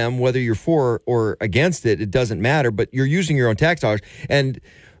against them, whether you're for or against it, it doesn't matter, but you're using your own tax dollars. And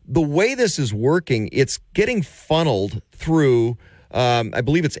the way this is working, it's getting funneled through, I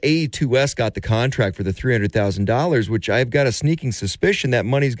believe it's AE2S got the contract for the $300,000, which I've got a sneaking suspicion that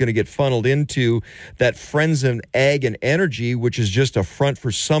money's going to get funneled into that Friends of Ag and Energy, which is just a front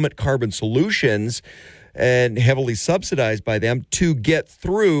for Summit Carbon Solutions and heavily subsidized by them to get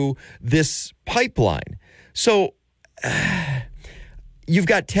through this pipeline. So you've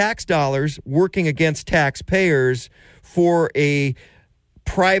got tax dollars working against taxpayers for a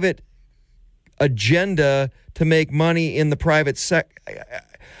private agenda to make money in the private sector.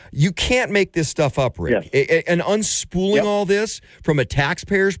 You can't make this stuff up, Rick. Yes. And unspooling all this from a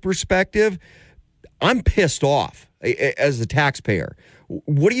taxpayer's perspective, I'm pissed off as a taxpayer.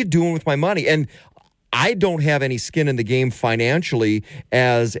 What are you doing with my money? And I don't have any skin in the game financially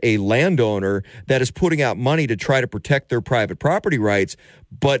as a landowner that is putting out money to try to protect their private property rights.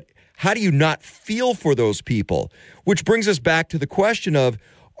 But how do you not feel for those people? Which brings us back to the question of,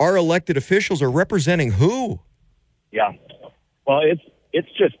 our elected officials are representing who? Yeah. Well,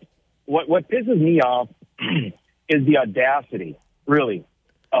 it's just what pisses me off is the audacity, really,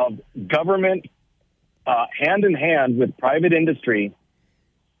 of government hand in hand with private industry.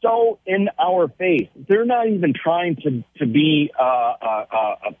 So in our face, they're not even trying to be.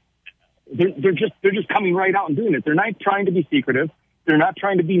 They're just coming right out and doing it. They're not trying to be secretive. They're not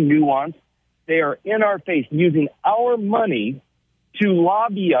trying to be nuanced. They are in our face, using our money to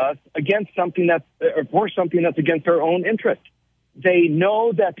lobby us against something or for something that's against our own interest. They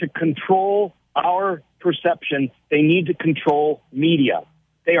know that to control our perception, they need to control media.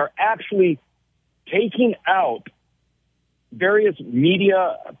 They are actually taking out various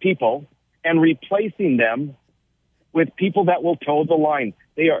media people and replacing them with people that will toe the line.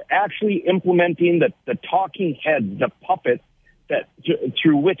 They are actually implementing the talking heads, the puppets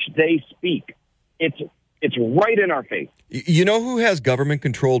through which they speak. It's right in our face. You know who has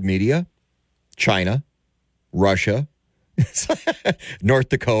government-controlled media? China, Russia, North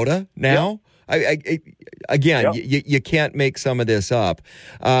Dakota now. Yep. You can't make some of this up.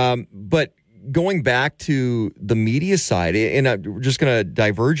 But going back to the media side, and we're just going to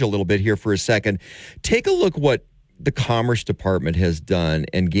diverge a little bit here for a second. Take a look what the Commerce Department has done,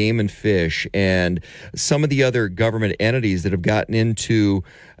 and Game and Fish, and some of the other government entities that have gotten into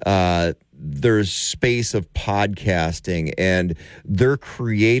their space of podcasting, and they're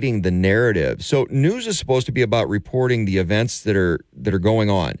creating the narrative. So news is supposed to be about reporting the events that are going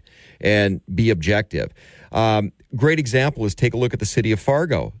on and be objective. Great example is, take a look at the city of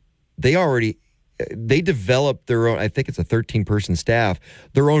Fargo. They developed their own, I think it's a 13-person staff,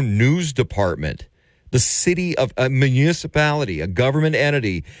 their own news department. The city of a municipality, a government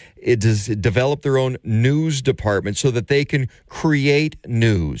entity, it does develop their own news department so that they can create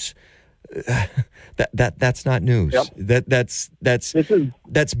news. That's not news. Yep. That's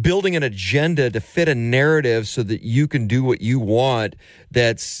building an agenda to fit a narrative so that you can do what you want.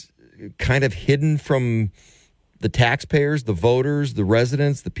 That's kind of hidden from the taxpayers, the voters, the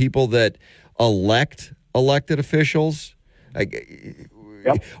residents, the people that elected officials.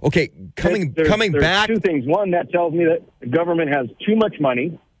 Yep. Okay, coming back. Two things. One, that tells me that the government has too much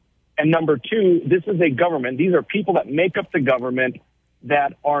money. And number two, this is a government. These are people that make up the government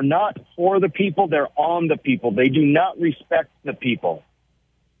that are not for the people. They're on the people. They do not respect the people.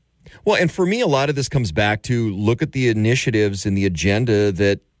 Well, and for me, a lot of this comes back to look at the initiatives and the agenda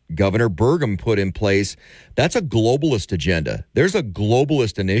that Governor Burgum put in place. That's a globalist agenda. There's a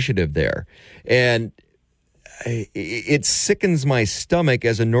globalist initiative there. And it sickens my stomach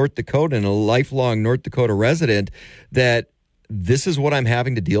as a North Dakotan, a lifelong North Dakota resident, that this is what I'm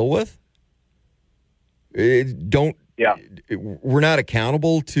having to deal with. We're not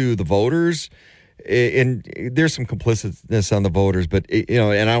accountable to the voters, and there's some complicitness on the voters, but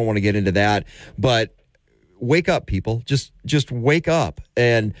and I don't want to get into that. But wake up, people! Just wake up.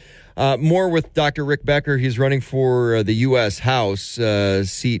 And more with Dr. Rick Becker. He's running for the U.S. House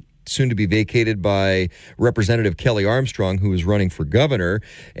seat, soon to be vacated by Representative Kelly Armstrong, who is running for governor.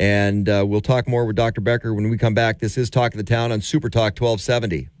 And we'll talk more with Dr. Becker when we come back. This is Talk of the Town on Super Talk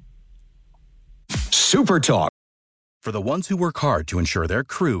 1270. Super Talk. For the ones who work hard to ensure their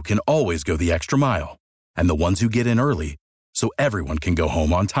crew can always go the extra mile, and the ones who get in early so everyone can go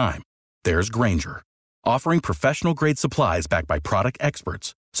home on time, there's Grainger, offering professional-grade supplies backed by product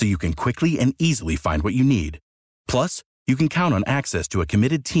experts so you can quickly and easily find what you need. Plus, you can count on access to a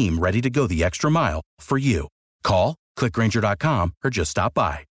committed team ready to go the extra mile for you. Call, click Grainger.com, or just stop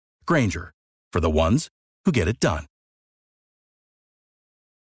by. Grainger, for the ones who get it done.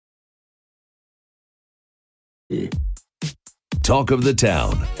 Talk of the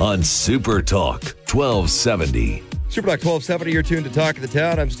Town on Super Talk 1270. Super Talk 1270, you're tuned to Talk of the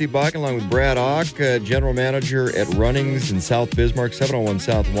Town. I'm Steve Bach, along with Brad Ock, General Manager at Runnings in South Bismarck, 701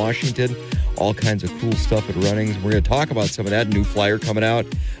 South Washington. All kinds of cool stuff at Runnings. We're going to talk about some of that. New flyer coming out.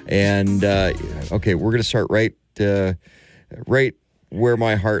 And, we're going to start right where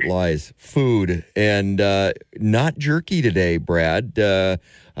my heart lies. Food. And not jerky today, Brad.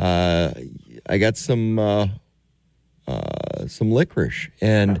 I got some licorice.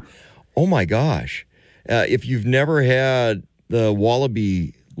 And, oh, my gosh. If you've never had the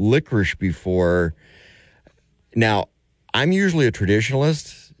Wallaby licorice before, now, I'm usually a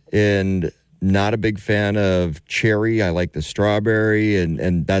traditionalist and not a big fan of cherry. I like the strawberry,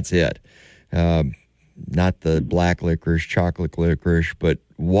 and that's it. Not the black licorice, chocolate licorice, but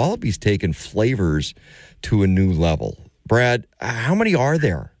Wallaby's taken flavors to a new level. Brad, how many are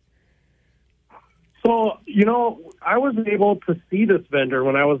there? So, I was able to see this vendor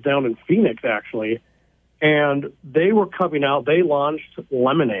when I was down in Phoenix, actually, and they were coming out. They launched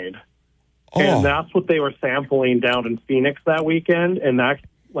lemonade, and that's what they were sampling down in Phoenix that weekend, and that's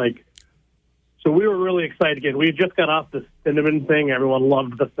so we were really excited again. We just got off the cinnamon thing. Everyone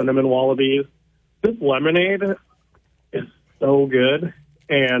loved the cinnamon wallabies. This lemonade is so good,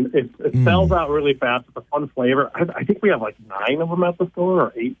 and it sells out really fast. It's a fun flavor. I think we have 9 of them at the store,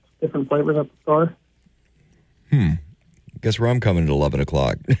 or 8 different flavors at the store. Guess where I'm coming at 11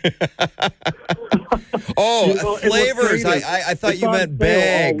 o'clock. Flavors. I thought you meant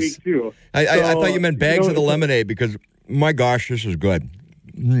bags. I thought you meant bags of the lemonade because, my gosh, this is good.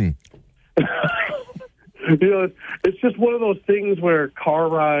 It's just one of those things where car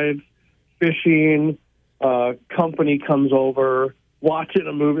rides, fishing, company comes over, watching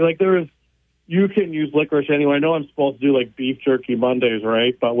a movie. You can use licorice anyway. I know I'm supposed to do beef jerky Mondays,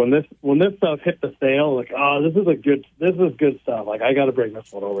 right? But when this stuff hit the sale, this is good stuff. I got to bring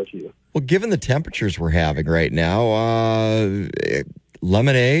this one over to you. Well, given the temperatures we're having right now,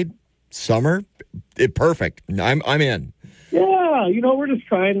 lemonade, summer, perfect. I'm in. Yeah, we're just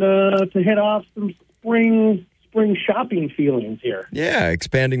trying to hit off some spring shopping feelings here. Yeah,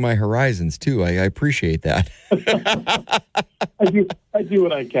 expanding my horizons too. I appreciate that. I do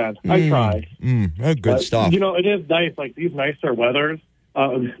what I can. I try. Good stuff. It is nice. These nicer weathers,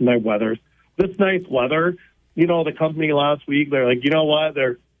 this nice weather. The company last week, they're like, you know what?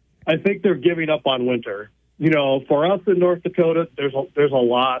 I think they're giving up on winter. For us in North Dakota, there's a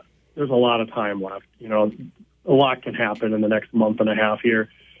lot of time left. A lot can happen in the next month and a half here.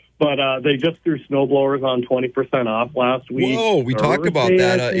 But they just threw snowblowers on 20% off last week. Whoa, we talked about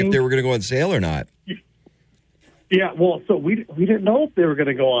that, if they were going to go on sale or not. Yeah, well, so we didn't know if they were going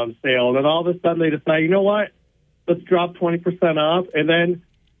to go on sale. And then all of a sudden they decided, you know what, let's drop 20% off. And then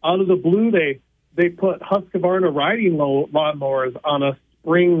out of the blue, they put Husqvarna riding lawnmowers on a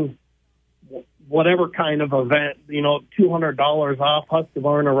spring whatever kind of event, $200 off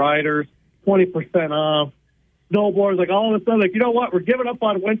Husqvarna riders, 20% off. Snowblowers, all of a sudden, you know what? We're giving up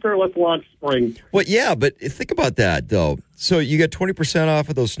on winter. Let's launch spring. Well, yeah, but think about that, though. So you get 20% off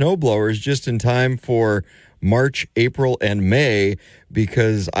of those snowblowers just in time for March, April, and May,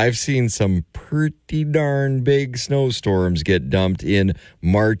 because I've seen some pretty darn big snowstorms get dumped in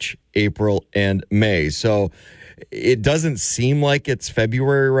March, April, and May. So it doesn't seem like it's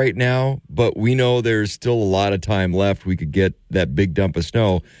February right now, but we know there's still a lot of time left. We could get that big dump of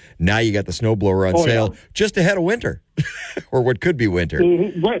snow. Now you got the snowblower on sale just ahead of winter, or what could be winter.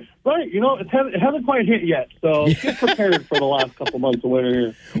 Mm-hmm. Right. It hasn't quite hit yet, so get prepared for the last couple months of winter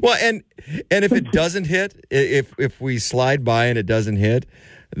here. Well, and if it doesn't hit, if we slide by and it doesn't hit,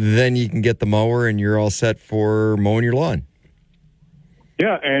 then you can get the mower and you're all set for mowing your lawn.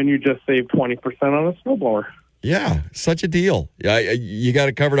 Yeah, and you just save 20% on a snowblower. Yeah, such a deal. You got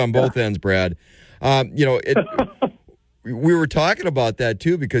it covered on both ends, Brad. We were talking about that,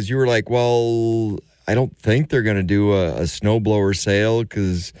 too, because you were like, well, I don't think they're going to do a snowblower sale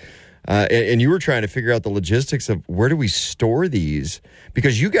because and you were trying to figure out the logistics of where do we store these?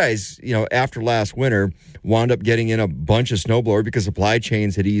 Because you guys, after last winter, wound up getting in a bunch of snowblower because supply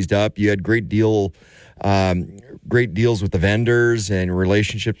chains had eased up. You had great deals with the vendors and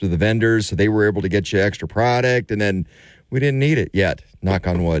relationships with the vendors, so they were able to get you extra product, and then we didn't need it yet, knock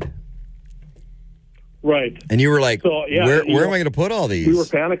on wood. Right. And you were like, where am I going to put all these? We were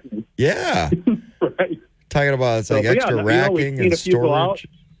panicking. Yeah. Right. Talking about extra racking and storage.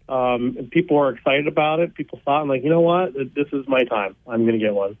 And people were excited about it. People saw it and like, you know what? This is my time. I'm going to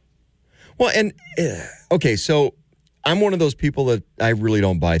get one. Well, and, okay, so I'm one of those people that I really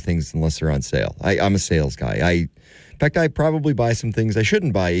don't buy things unless they're on sale. I'm a sales guy. In fact, I probably buy some things I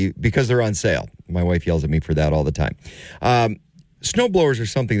shouldn't buy because they're on sale. My wife yells at me for that all the time. Snowblowers are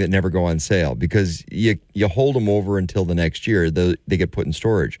something that never go on sale because you hold them over until the next year. They get put in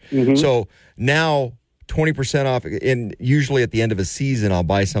storage. Mm-hmm. So now 20% off, and usually at the end of a season, I'll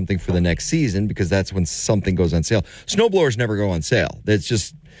buy something for the next season because that's when something goes on sale. Snowblowers never go on sale. That's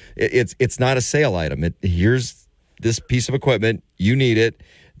just, it's not a sale item. Here's this piece of equipment. You need it.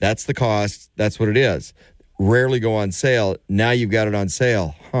 That's the cost. That's what it is. Rarely go on sale. Now you've got it on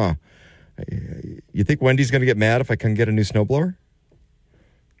sale. Huh. You think Wendy's going to get mad if I can get a new snowblower?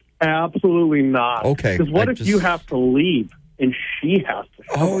 Absolutely not. Okay. Because what if you have to leave and she has to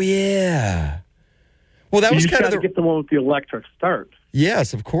show? Oh, yeah. Well, that was kind of to get the one with the electric start.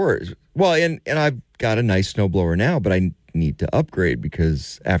 Yes, of course. Well, and I've got a nice snowblower now, but I need to upgrade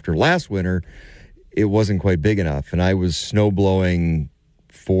because after last winter, it wasn't quite big enough. And I was snowblowing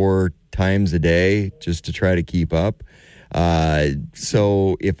 4 times a day just to try to keep up.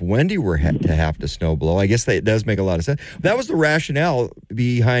 So if Wendy were to have to snow blow, I guess that does make a lot of sense. That was the rationale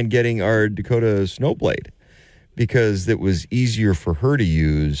behind getting our Dakota Snowblade, because it was easier for her to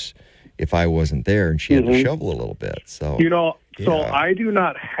use if I wasn't there and she had to shovel a little bit. So So I do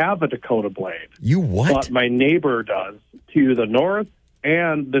not have a Dakota blade. You what? But my neighbor does to the north,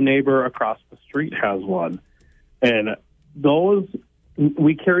 and the neighbor across the street has one. And those,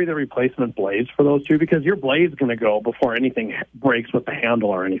 we carry the replacement blades for those two, because your blade's going to go before anything breaks with the handle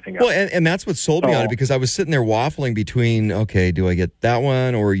or anything else. Well, and that's what sold me on it, because I was sitting there waffling between, okay, do I get that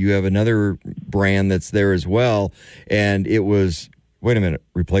one, or you have another brand that's there as well? And it was, wait a minute,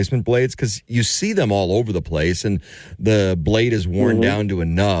 replacement blades? Because you see them all over the place, and the blade is worn down to a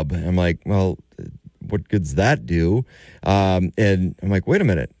nub. I'm like, well, what good's that do? And I'm like, wait a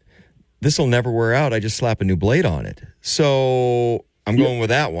minute, this will never wear out. I just slap a new blade on it. So I'm going with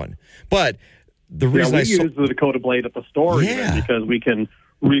that one. But the reason we use the Dakota blade at the store even, because we can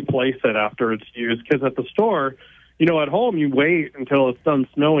replace it after it's used. Because at the store, at home you wait until it's done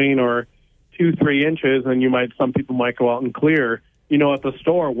snowing or 2-3 inches, and some people might go out and clear. At the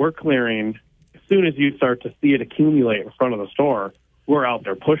store, we're clearing as soon as you start to see it accumulate in front of the store. We're out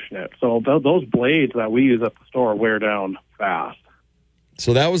there pushing it. So those blades that we use at the store wear down fast.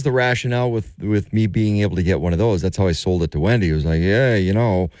 So that was the rationale with me being able to get one of those. That's how I sold it to Wendy. It was like, yeah,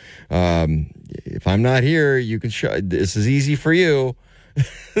 if I'm not here, you can this is easy for you.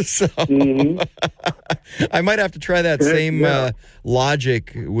 So I might have to try that same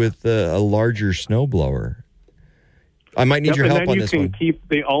logic with a larger snowblower. I might need your help on this one. And then you can keep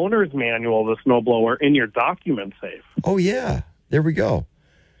the owner's manual of the snowblower in your document safe. Oh, yeah. There we go.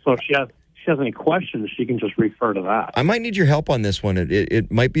 So if she has any questions, she can just refer to that. I might need your help on this one.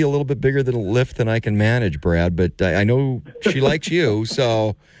 It might be a little bit bigger than a lift than I can manage, Brad, but I know she likes you,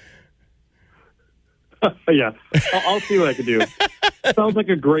 so... Yeah, I'll see what I can do. Sounds like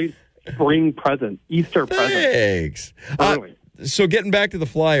a great spring present, Easter present. Thanks. So getting back to the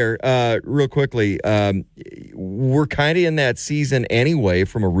flyer, real quickly, we're kind of in that season anyway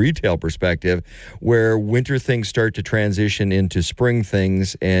from a retail perspective where winter things start to transition into spring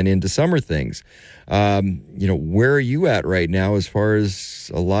things and into summer things. Where are you at right now as far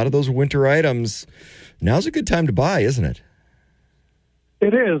as a lot of those winter items? Now's a good time to buy, isn't it?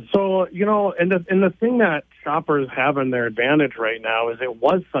 It is. So, and the thing that shoppers have in their advantage right now is it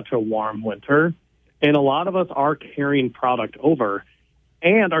was such a warm winter. And a lot of us are carrying product over.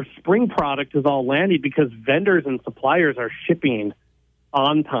 And our spring product is all landing because vendors and suppliers are shipping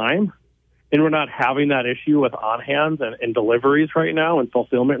on time. And we're not having that issue with on-hands and deliveries right now and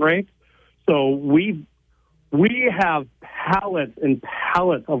fulfillment rates. So we have pallets and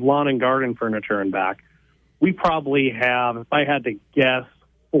pallets of lawn and garden furniture in back. We probably have, if I had to guess,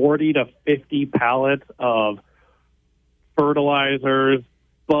 40 to 50 pallets of fertilizers,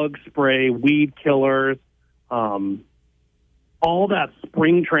 bug spray, weed killers, all that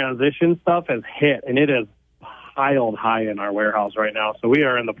spring transition stuff has hit, and it is piled high in our warehouse right now. So we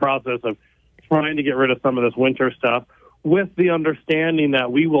are in the process of trying to get rid of some of this winter stuff with the understanding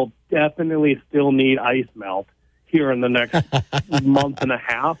that we will definitely still need ice melt here in the next month and a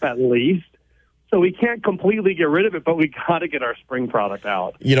half at least. So we can't completely get rid of it, but we got to get our spring product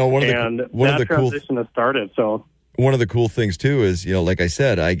out. That transition has started, so... One of the cool things, too, is, like I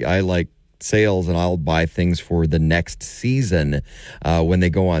said, I like sales, and I'll buy things for the next season when they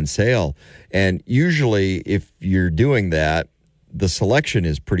go on sale. And usually, if you're doing that, the selection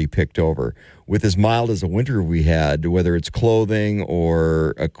is pretty picked over. With as mild as a winter we had, whether it's clothing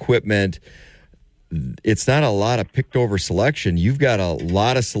or equipment, it's not a lot of picked over selection. You've got a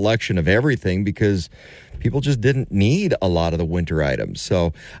lot of selection of everything because people just didn't need a lot of the winter items.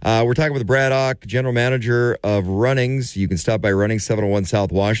 So we're talking with Brad Ock, General Manager of Runnings. You can stop by Runnings, 701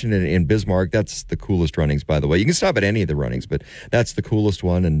 South Washington in Bismarck. That's the coolest Runnings, by the way. You can stop at any of the Runnings, but that's the coolest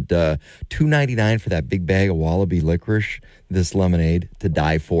one. And $2.99 for that big bag of Wallaby licorice, this lemonade to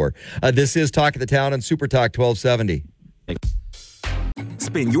die for. This is Talk of the Town on Super Talk 1270.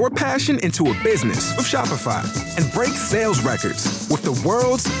 Spin your passion into a business with Shopify and break sales records with the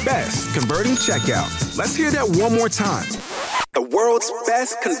world's best converting checkout. Let's hear that one more time. The world's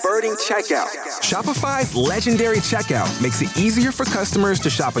best converting checkout. Shopify's legendary checkout makes it easier for customers to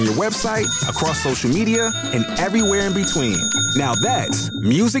shop on your website, across social media, and everywhere in between. Now that's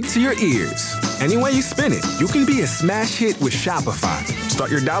music to your ears. Any way you spin it, you can be a smash hit with Shopify.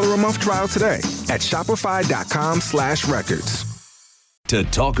 Start your $1 a month trial today at shopify.com/records. To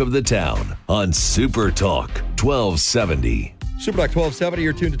Talk of the Town on Super Talk 1270. Supertalk 1270,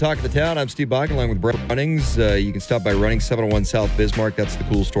 you're tuned to Talk of the Town. I'm Steve Bach, along with Brett Runnings. You can stop by Runnings 701 South Bismarck. That's the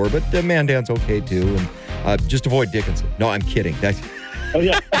cool store, but Mandan's okay, too. And just avoid Dickinson. No, I'm kidding. Oh,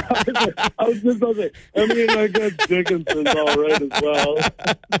 yeah. I was just going to say, I mean, I guess Dickinson's all right as well.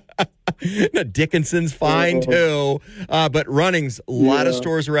 No, Dickinson's fine, too. But Runnings, a lot of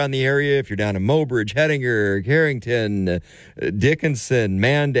stores around the area. If you're down in Mobridge, Hettinger, Carrington, Dickinson,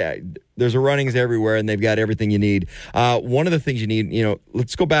 Mandan, there's a Runnings everywhere, and they've got everything you need. One of the things you need,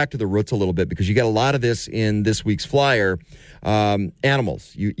 let's go back to the roots a little bit, because you got a lot of this in this week's flyer.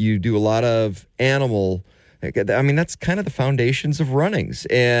 Animals. You do a lot of animal. I mean, that's kind of the foundations of Runnings.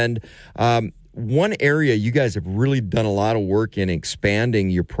 And one area you guys have really done a lot of work in expanding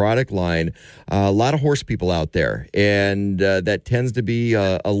your product line, a lot of horse people out there. And that tends to be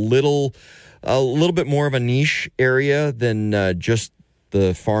a little bit more of a niche area than just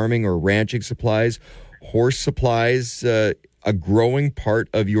the farming or ranching supplies. Horse supplies, a growing part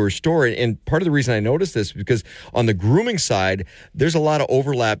of your store. And part of the reason I noticed this is because on the grooming side, there's a lot of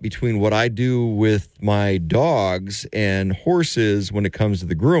overlap between what I do with my dogs and horses when it comes to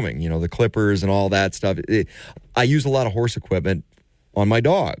the grooming, the clippers and all that stuff. I use a lot of horse equipment on my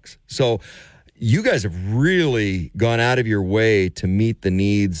dogs. So you guys have really gone out of your way to meet the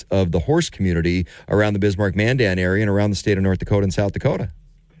needs of the horse community around the Bismarck Mandan area and around the state of North Dakota and South Dakota.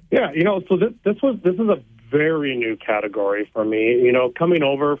 Yeah, so this is a very new category for me. Coming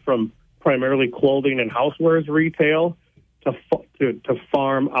over from primarily clothing and housewares retail to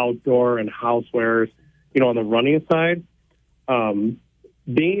farm, outdoor, and housewares, on the running side,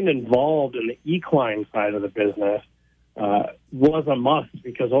 being involved in the equine side of the business was a must,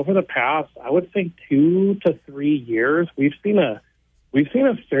 because over the past, I would say 2 to 3 years, we've seen a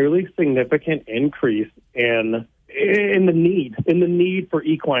fairly significant increase in the need for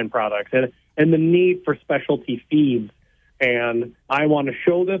equine products and the need for specialty feeds. And I want to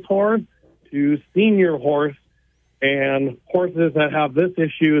show this horse to senior horse and horses that have this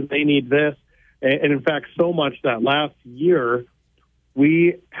issue, they need this. And in fact, so much that last year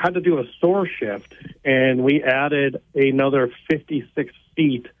we had to do a store shift, and we added another 56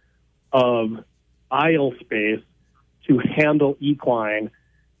 feet of aisle space to handle equine.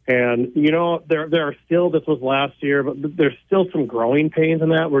 And, there are still, this was last year, but there's still some growing pains in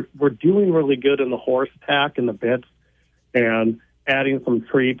that. We're doing really good in the horse tack and the bits and adding some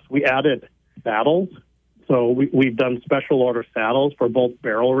treats. We added saddles. So we've done special order saddles for both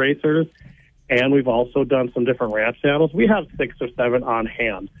barrel racers, and we've also done some different ranch saddles. We have 6 or 7 on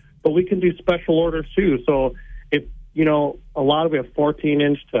hand, but we can do special orders too. So if, we have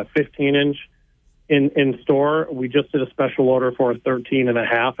 14-inch to 15-inch in store. We just did a special order for a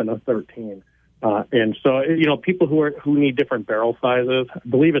 13.5 and a 13. And so, people who need different barrel sizes, I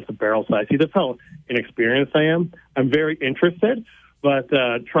believe it's a barrel size. See, that's how inexperienced I am. I'm very interested, but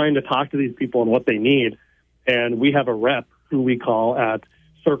trying to talk to these people and what they need. And we have a rep who we call at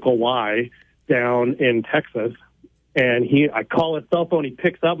Circle Y down in Texas. And I call his cell phone. He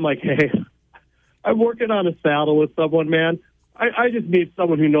picks up. I'm like, hey, I'm working on a saddle with someone, man. I just need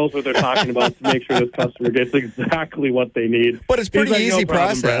someone who knows what they're talking about to make sure this customer gets exactly what they need. But it's pretty easy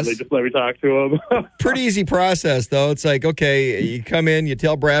process. Bradley, just let me talk to him. Pretty easy process, though. It's like, okay, you come in, you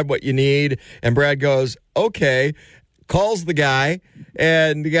tell Brad what you need, and Brad goes, okay, calls the guy,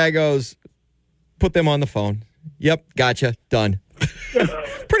 and the guy goes, put them on the phone. Yep, gotcha, done.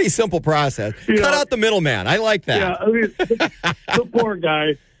 Pretty simple process. Cut out the middleman. I like that. Yeah, I mean, the poor guy,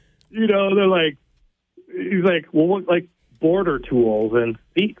 they're like, he's like, well, what, like, border tools and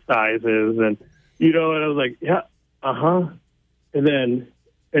seat sizes, and and I was like, yeah, and then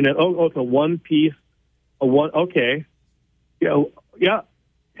it's a one piece, okay, yeah,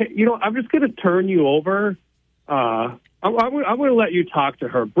 hey, I'm just gonna turn you over. I'm gonna let you talk to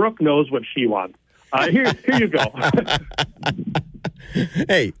her. Brooke knows what she wants. Here you go.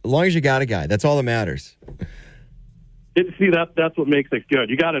 Hey, as long as you got a guy, that's all that matters. That's what makes it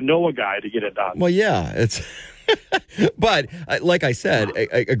good. You got to know a guy to get it done. Well, yeah, it's. But like I said,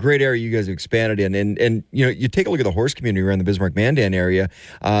 a great area you guys have expanded in, and you take a look at the horse community around the Bismarck Mandan area.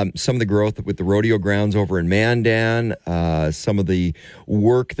 Some of the growth with the rodeo grounds over in Mandan, some of the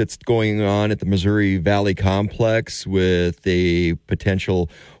work that's going on at the Missouri Valley Complex with a potential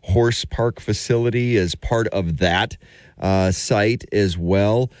horse park facility as part of that site as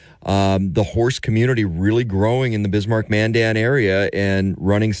well. The horse community really growing in the Bismarck Mandan area, and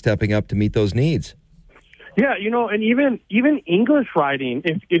Running stepping up to meet those needs. Yeah, and even English riding,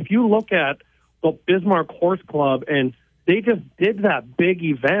 if you look at the Bismarck Horse Club, and they just did that big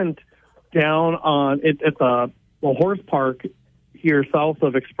event down at the horse park here south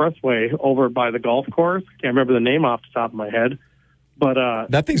of Expressway over by the golf course. Can't remember the name off the top of my head. But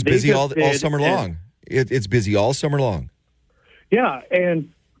that thing's busy all summer long. It's busy all summer long. Yeah,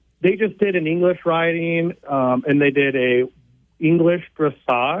 and they just did an English riding, and they did a English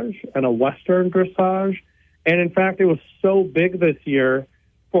dressage and a Western dressage. And in fact, it was so big this year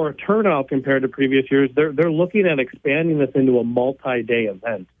for a turnout compared to previous years. They're looking at expanding this into a multi-day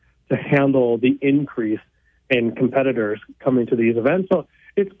event to handle the increase in competitors coming to these events. So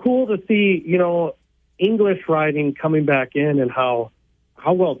it's cool to see, English riding coming back in and how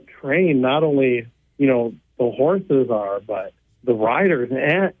well trained not only, the horses are, but the riders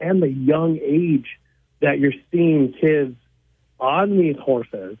and the young age that you're seeing kids on these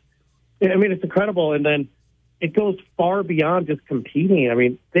horses. I mean, it's incredible. And then it goes far beyond just competing. I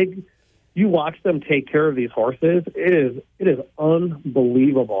mean, you watch them take care of these horses. It is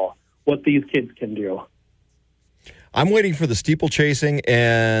unbelievable what these kids can do. I'm waiting for the steeplechasing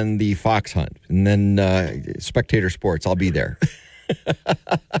and the fox hunt, and then spectator sports. I'll be there.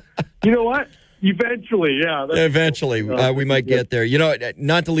 You know what? Eventually, yeah. Eventually, we might get there.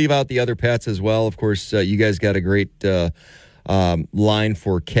 Not to leave out the other pets as well. Of course, you guys got a great line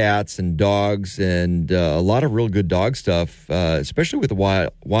for cats and dogs, and a lot of real good dog stuff, especially with the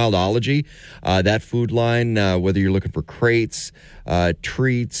Wildology. That food line, whether you're looking for crates,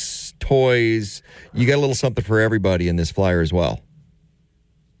 treats, toys, you got a little something for everybody in this flyer as well.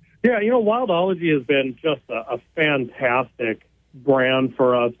 Yeah, Wildology has been just a fantastic brand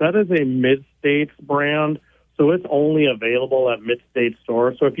for us. That is a Mid-States brand, so it's only available at Mid-States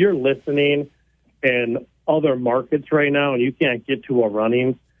stores. So if you're listening in other markets right now and you can't get to a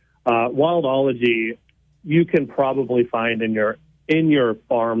Runnings, Wildology you can probably find in your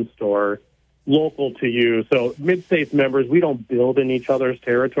farm store local to you. So Mid-States members, we don't build in each other's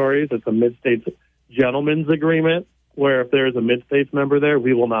territories. It's a Mid-States gentleman's agreement where if there's a Mid-States member there,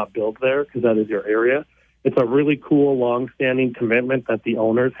 we will not build there because that is your area. It's a really cool, long-standing commitment that the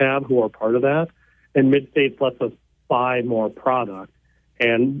owners have who are part of that. And Mid-States lets us buy more product.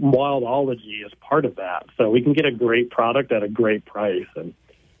 And Wildology is part of that. So we can get a great product at a great price. And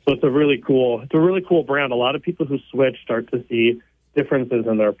so it's a really cool brand. A lot of people who switch start to see differences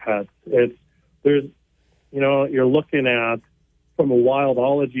in their pets. You're looking at, from a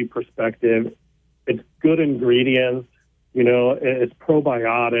Wildology perspective, it's good ingredients, it's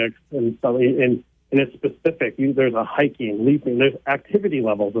probiotics and something, and it's specific. There's a hiking, leaping, there's activity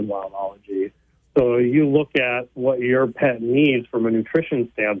levels in Wildology. So you look at what your pet needs from a nutrition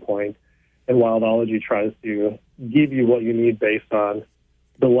standpoint, and Wildology tries to give you what you need based on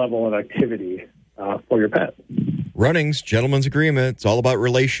the level of activity for your pet. Runnings, gentleman's agreement. It's all about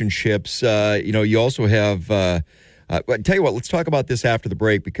relationships. You also have, tell you what, let's talk about this after the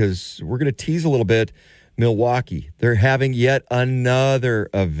break because we're going to tease a little bit. Milwaukee, they're having yet another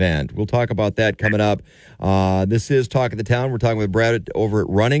event. We'll talk about that coming up. This is Talk of the Town. We're talking with Brad over at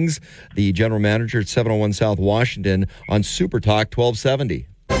Runnings, the general manager at 701 South Washington on Super Talk 1270.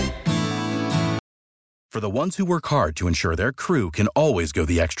 For the ones who work hard to ensure their crew can always go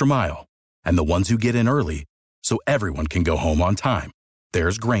the extra mile, and the ones who get in early so everyone can go home on time,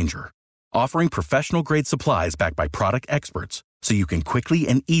 there's Grainger, offering professional-grade supplies backed by product experts so you can quickly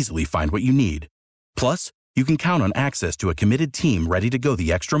and easily find what you need. Plus, you can count on access to a committed team ready to go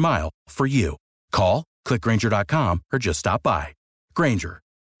the extra mile for you. Call, click Grainger.com, or just stop by. Grainger,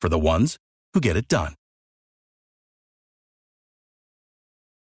 for the ones who get it done.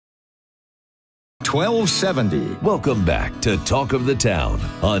 1270. Welcome back to Talk of the Town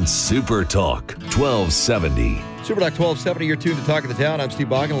on Super Talk 1270. Super Talk 1270, you're tuned to Talk of the Town. I'm Steve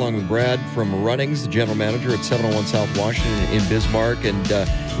Bakken, along with Brad from Runnings, the general manager at 701 South Washington in Bismarck.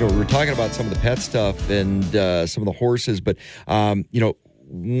 And, we were talking about some of the pet stuff and some of the horses. But,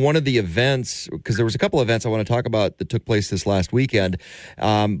 one of the events, because there was a couple of events I want to talk about that took place this last weekend.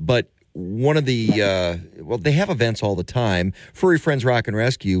 But one of the, they have events all the time. Furry Friends Rock and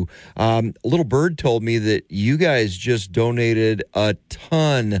Rescue. Little Bird told me that you guys just donated a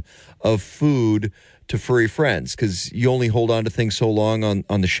ton of food to Furry Friends because you only hold on to things so long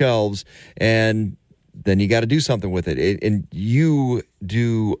on the shelves, and then you got to do something with it. And you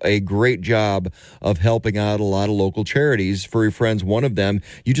do a great job of helping out a lot of local charities. Furry Friends, one of them.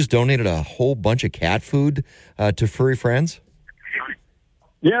 You just donated a whole bunch of cat food to Furry Friends?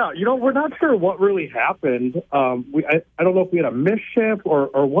 Yeah, we're not sure what really happened. I don't know if we had a misship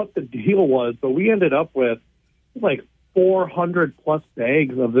or what the deal was, but we ended up with like 400 plus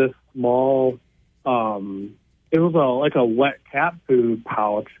bags of this small, it was like a wet cat food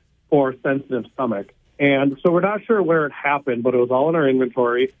pouch for sensitive stomach. And so we're not sure where it happened, but it was all in our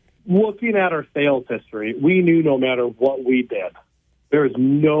inventory. Looking at our sales history, we knew no matter what we did, there is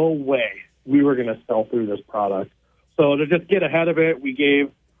no way we were going to sell through this product. So to just get ahead of it, we gave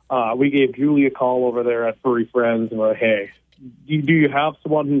Julie a call over there at Furry Friends and we're like, hey, do you have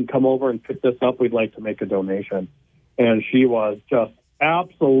someone who can come over and pick this up? We'd like to make a donation. And she was just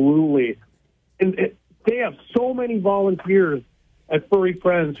absolutely, they have so many volunteers at Furry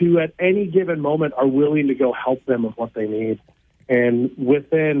Friends who at any given moment are willing to go help them with what they need. And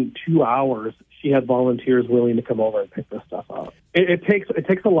within 2 hours, she had volunteers willing to come over and pick this stuff up. It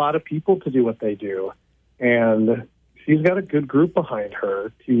takes a lot of people to do what they do. And she's got a good group behind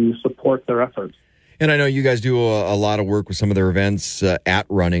her to support their efforts. And I know you guys do a lot of work with some of their events at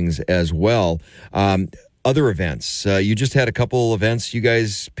Runnings as well. Other events, you just had a couple events you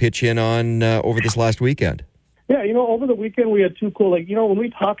guys pitch in on over this last weekend. Yeah, over the weekend we had two cool, when we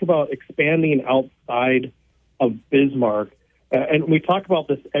talk about expanding outside of Bismarck, and we talk about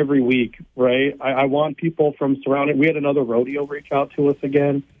this every week, right? I want people from surrounding. We had another rodeo reach out to us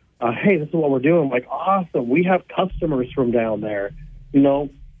again. Hey, this is what we're doing. I'm like, awesome. We have customers from down there.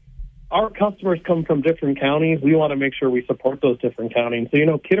 Our customers come from different counties. We want to make sure we support those different counties.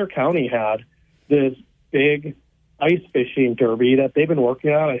 So, Kidder County had this big ice fishing derby that they've been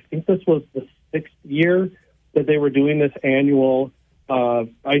working on. I think this was the 6th year that they were doing this annual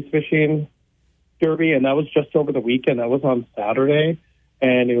ice fishing derby, and that was just over the weekend. That was on Saturday,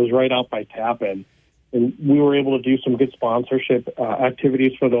 and it was right out by Tappan. And we were able to do some good sponsorship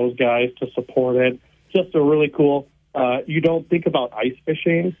activities for those guys to support it. Just a really cool. You don't think about ice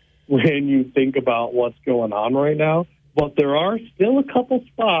fishing when you think about what's going on right now, but there are still a couple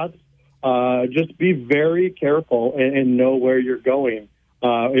spots. Just be very careful and know where you're going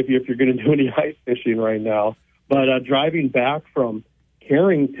if you're going to do any ice fishing right now. But driving back from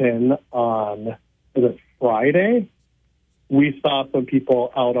Carrington on Friday, we saw some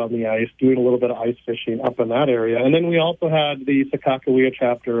people out on the ice doing a little bit of ice fishing up in that area. And then we also had the Sakakawea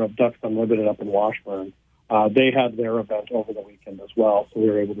chapter of Ducks Unlimited up in Washburn. They had their event over the weekend as well, so we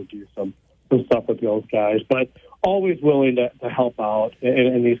were able to do some stuff with those guys. But always willing to help out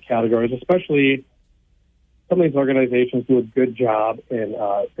in these categories, especially some of these organizations do a good job in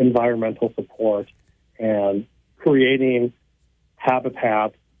environmental support and creating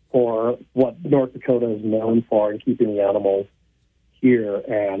habitats for what North Dakota is known for and keeping the animals here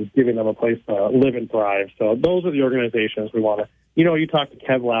and giving them a place to live and thrive. So those are the organizations we want to, you talked to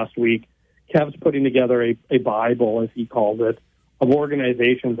Kev last week. Kev's putting together a Bible, as he calls it, of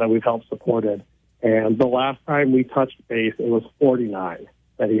organizations that we've helped supported. And the last time we touched base, it was 49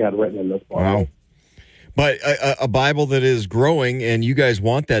 that he had written in this book. Wow. But a Bible that is growing, and you guys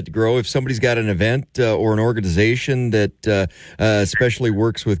want that to grow. If somebody's got an event or an organization that especially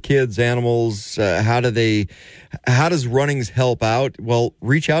works with kids, animals, how does Runnings help out? Well,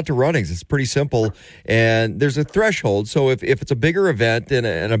 reach out to Runnings. It's pretty simple, and there's a threshold. So if it's a bigger event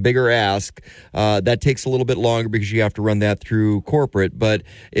and a bigger ask, that takes a little bit longer because you have to run that through corporate. But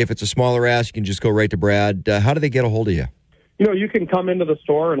if it's a smaller ask, you can just go right to Brad. How do they get a hold of you? You can come into the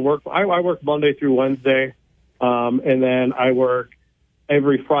store and work. I work Monday through Wednesday, and then I work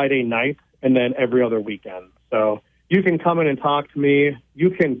every Friday night and then every other weekend. So you can come in and talk to me.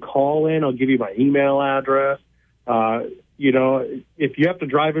 You can call in. I'll give you my email address. If you have to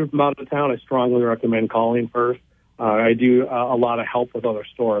drive in from out of town, I strongly recommend calling first. I do a lot of help with other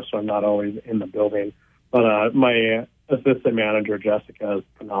stores, so I'm not always in the building. But my assistant manager, Jessica, is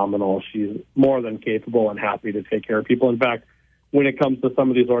phenomenal. She's more than capable and happy to take care of people. In fact, when it comes to some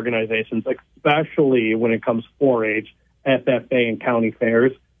of these organizations, especially when it comes 4-H, FFA, and county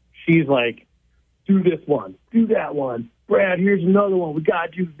fairs, she's like, do this one, do that one. Brad, here's another one. We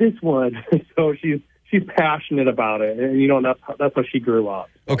got to do this one. So she's passionate about it, and that's how she grew up.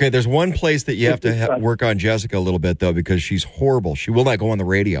 Okay, there's one place that you have to work on Jessica a little bit, though, because she's horrible. She will not go on the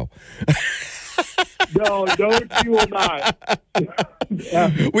radio. No, she will not.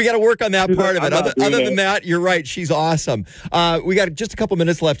 We got to work on that part of it. Other than that, you're right. She's awesome. We got just a couple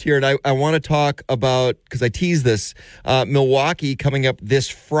minutes left here, and I want to talk about, because I teased this, Milwaukee coming up this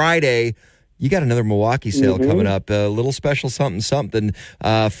Friday. You got another Milwaukee sale coming up, a little special something.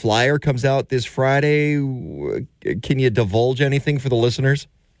 Flyer comes out this Friday. Can you divulge anything for the listeners?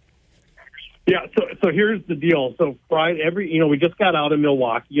 Yeah, so here's the deal. So Friday, we just got out a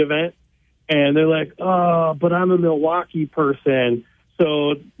Milwaukee event. And they're like, oh, but I'm a Milwaukee person.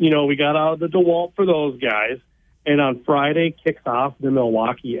 So, we got out of the DeWalt for those guys. And on Friday kicks off the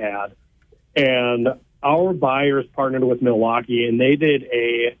Milwaukee ad. And our buyers partnered with Milwaukee, and they did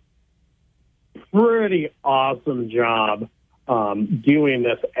a pretty awesome job doing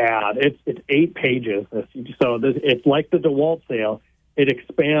this ad. It's 8 pages. It's like the DeWalt sale. It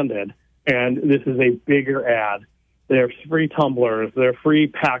expanded, and this is a bigger ad. There's free tumblers. They're free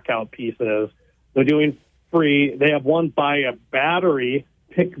pack-out pieces. They're doing free. They have one, buy a battery,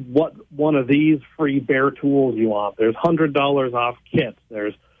 pick what one of these free bare tools you want. There's $100 off kits.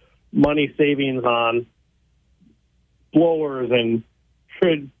 There's money savings on blowers and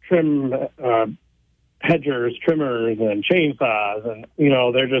trim hedgers, trimmers, and chainsaws. And,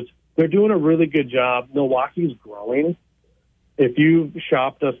 they're doing a really good job. Milwaukee's growing. If you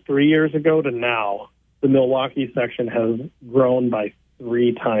shopped us 3 years ago to now, the Milwaukee section has grown by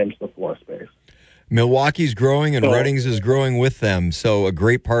 3 times the floor space. Milwaukee's growing and Runnings is growing with them, so a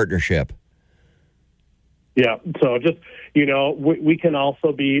great partnership. Yeah, so just, we can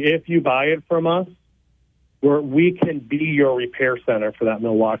also be, if you buy it from us, we can be your repair center for that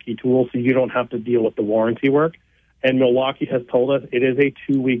Milwaukee tool, so you don't have to deal with the warranty work. And Milwaukee has told us it is a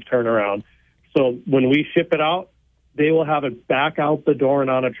 2-week turnaround. So when we ship it out, they will have it back out the door and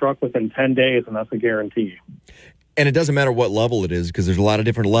on a truck within 10 days, and that's a guarantee. And it doesn't matter what level it is, because there's a lot of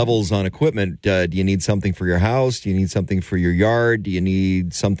different levels on equipment. Do you need something for your house? Do you need something for your yard? Do you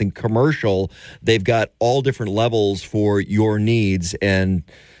need something commercial? They've got all different levels for your needs, and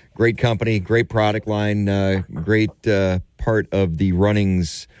great company, great product line, great part of the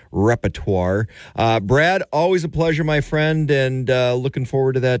Runnings repertoire. Brad, always a pleasure, my friend, and looking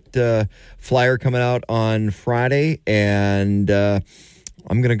forward to that flyer coming out on Friday. And I'm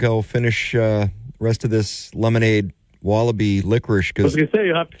going to go finish rest of this lemonade wallaby licorice. I was going to say,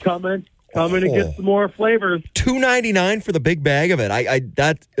 you'll have to come in and get some more flavors. $2.99 for the big bag of it.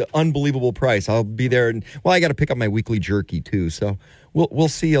 That's unbelievable price. I'll be there, and I got to pick up my weekly jerky too. So we'll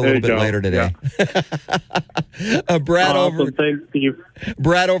see you a little bit later today. Yeah. Brad Thanks, Steve.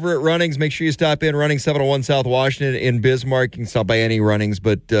 Brad over at Runnings. Make sure you stop in. Runnings 701 South Washington in Bismarck. You can stop by any Runnings,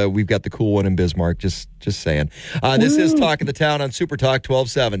 but we've got the cool one in Bismarck. Just saying. This is Talk of the Town on Super Talk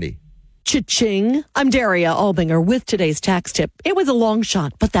 1270. Cha-ching. I'm Daria Albinger with today's tax tip. It was a long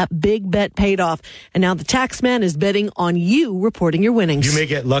shot, but that big bet paid off. And now the tax man is betting on you reporting your winnings. You may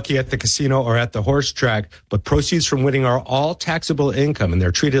get lucky at the casino or at the horse track, but proceeds from winning are all taxable income, and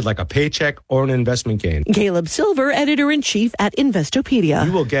they're treated like a paycheck or an investment gain. Caleb Silver, editor-in-chief at Investopedia.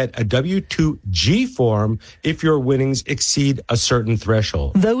 You will get a W-2G form if your winnings exceed a certain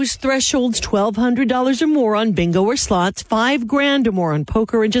threshold. Those thresholds, $1,200 or more on bingo or slots, $5,000 or more on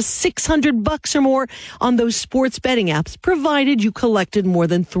poker, and just $600 or more on those sports betting apps, provided you collected more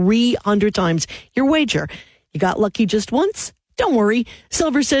than 300 times your wager. You got lucky just once? Don't worry.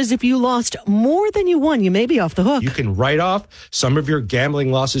 Silver says if you lost more than you won, you may be off the hook. You can write off some of your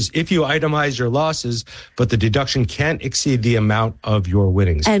gambling losses if you itemize your losses, but the deduction can't exceed the amount of your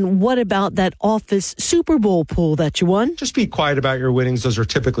winnings. And what about that office Super Bowl pool that you won? Just be quiet about your winnings. Those are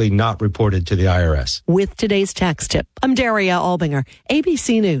typically not reported to the IRS. With today's tax tip, I'm Daria Albinger,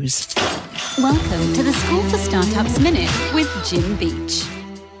 ABC News. Welcome to the School for Startups Minute with Jim Beach.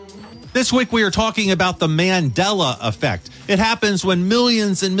 This week we are talking about the Mandela effect. It happens when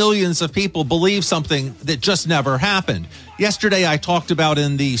millions and millions of people believe something that just never happened. Yesterday I talked about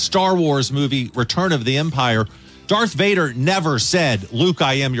in the Star Wars movie Return of the Empire, Darth Vader never said, "Luke,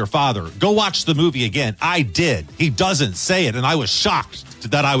 I am your father." Go watch the movie again. I did. He doesn't say it, and I was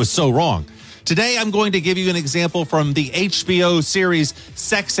shocked that I was so wrong. Today I'm going to give you an example from the HBO series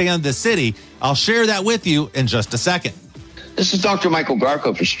Sex and the City. I'll share that with you in just a second. This is Dr. Michael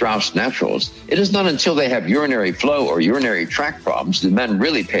Garko for Strauss Naturals. It is not until they have urinary flow or urinary tract problems that men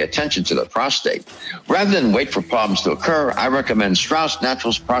really pay attention to the prostate. Rather than wait for problems to occur, I recommend Strauss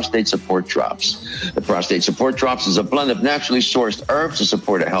Naturals Prostate Support Drops. The Prostate Support Drops is a blend of naturally sourced herbs to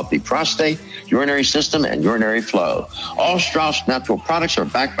support a healthy prostate, urinary system, and urinary flow. All Strauss Natural products are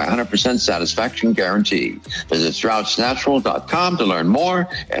backed by 100% satisfaction guarantee. Visit StraussNatural.com to learn more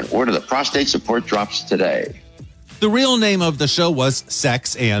and order the Prostate Support Drops today. The real name of the show was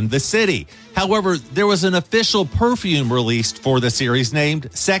Sex and the City. However, there was an official perfume released for the series named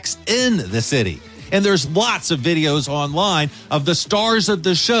Sex in the City. And there's lots of videos online of the stars of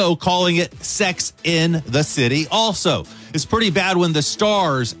the show calling it Sex in the City also. It's pretty bad when the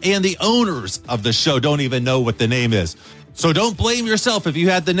stars and the owners of the show don't even know what the name is. So don't blame yourself if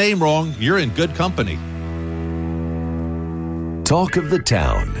you had the name wrong. You're in good company. Talk of the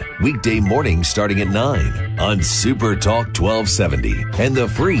Town, weekday mornings starting at 9 on Super Talk 1270 and the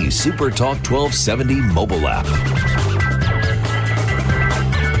free Super Talk 1270 mobile app.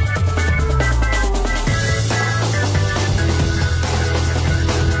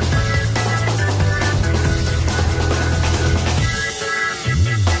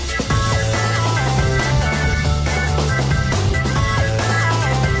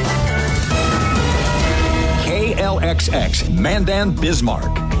 KLXX Mandan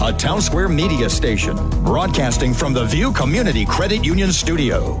Bismarck, a Town Square media station, broadcasting from the View Community Credit Union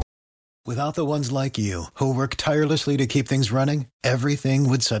Studio. Without the ones like you, who work tirelessly to keep things running, everything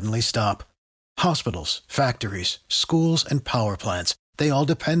would suddenly stop. Hospitals, factories, schools, and power plants, they all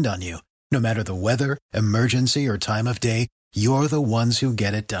depend on you. No matter the weather, emergency, or time of day, you're the ones who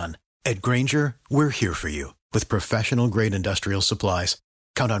get it done. At Grainger, we're here for you with professional-grade industrial supplies.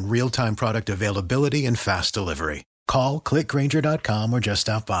 Count on real-time product availability and fast delivery. Call, click Grainger.com, or just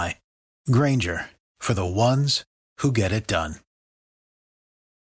stop by. Grainger, for the ones who get it done.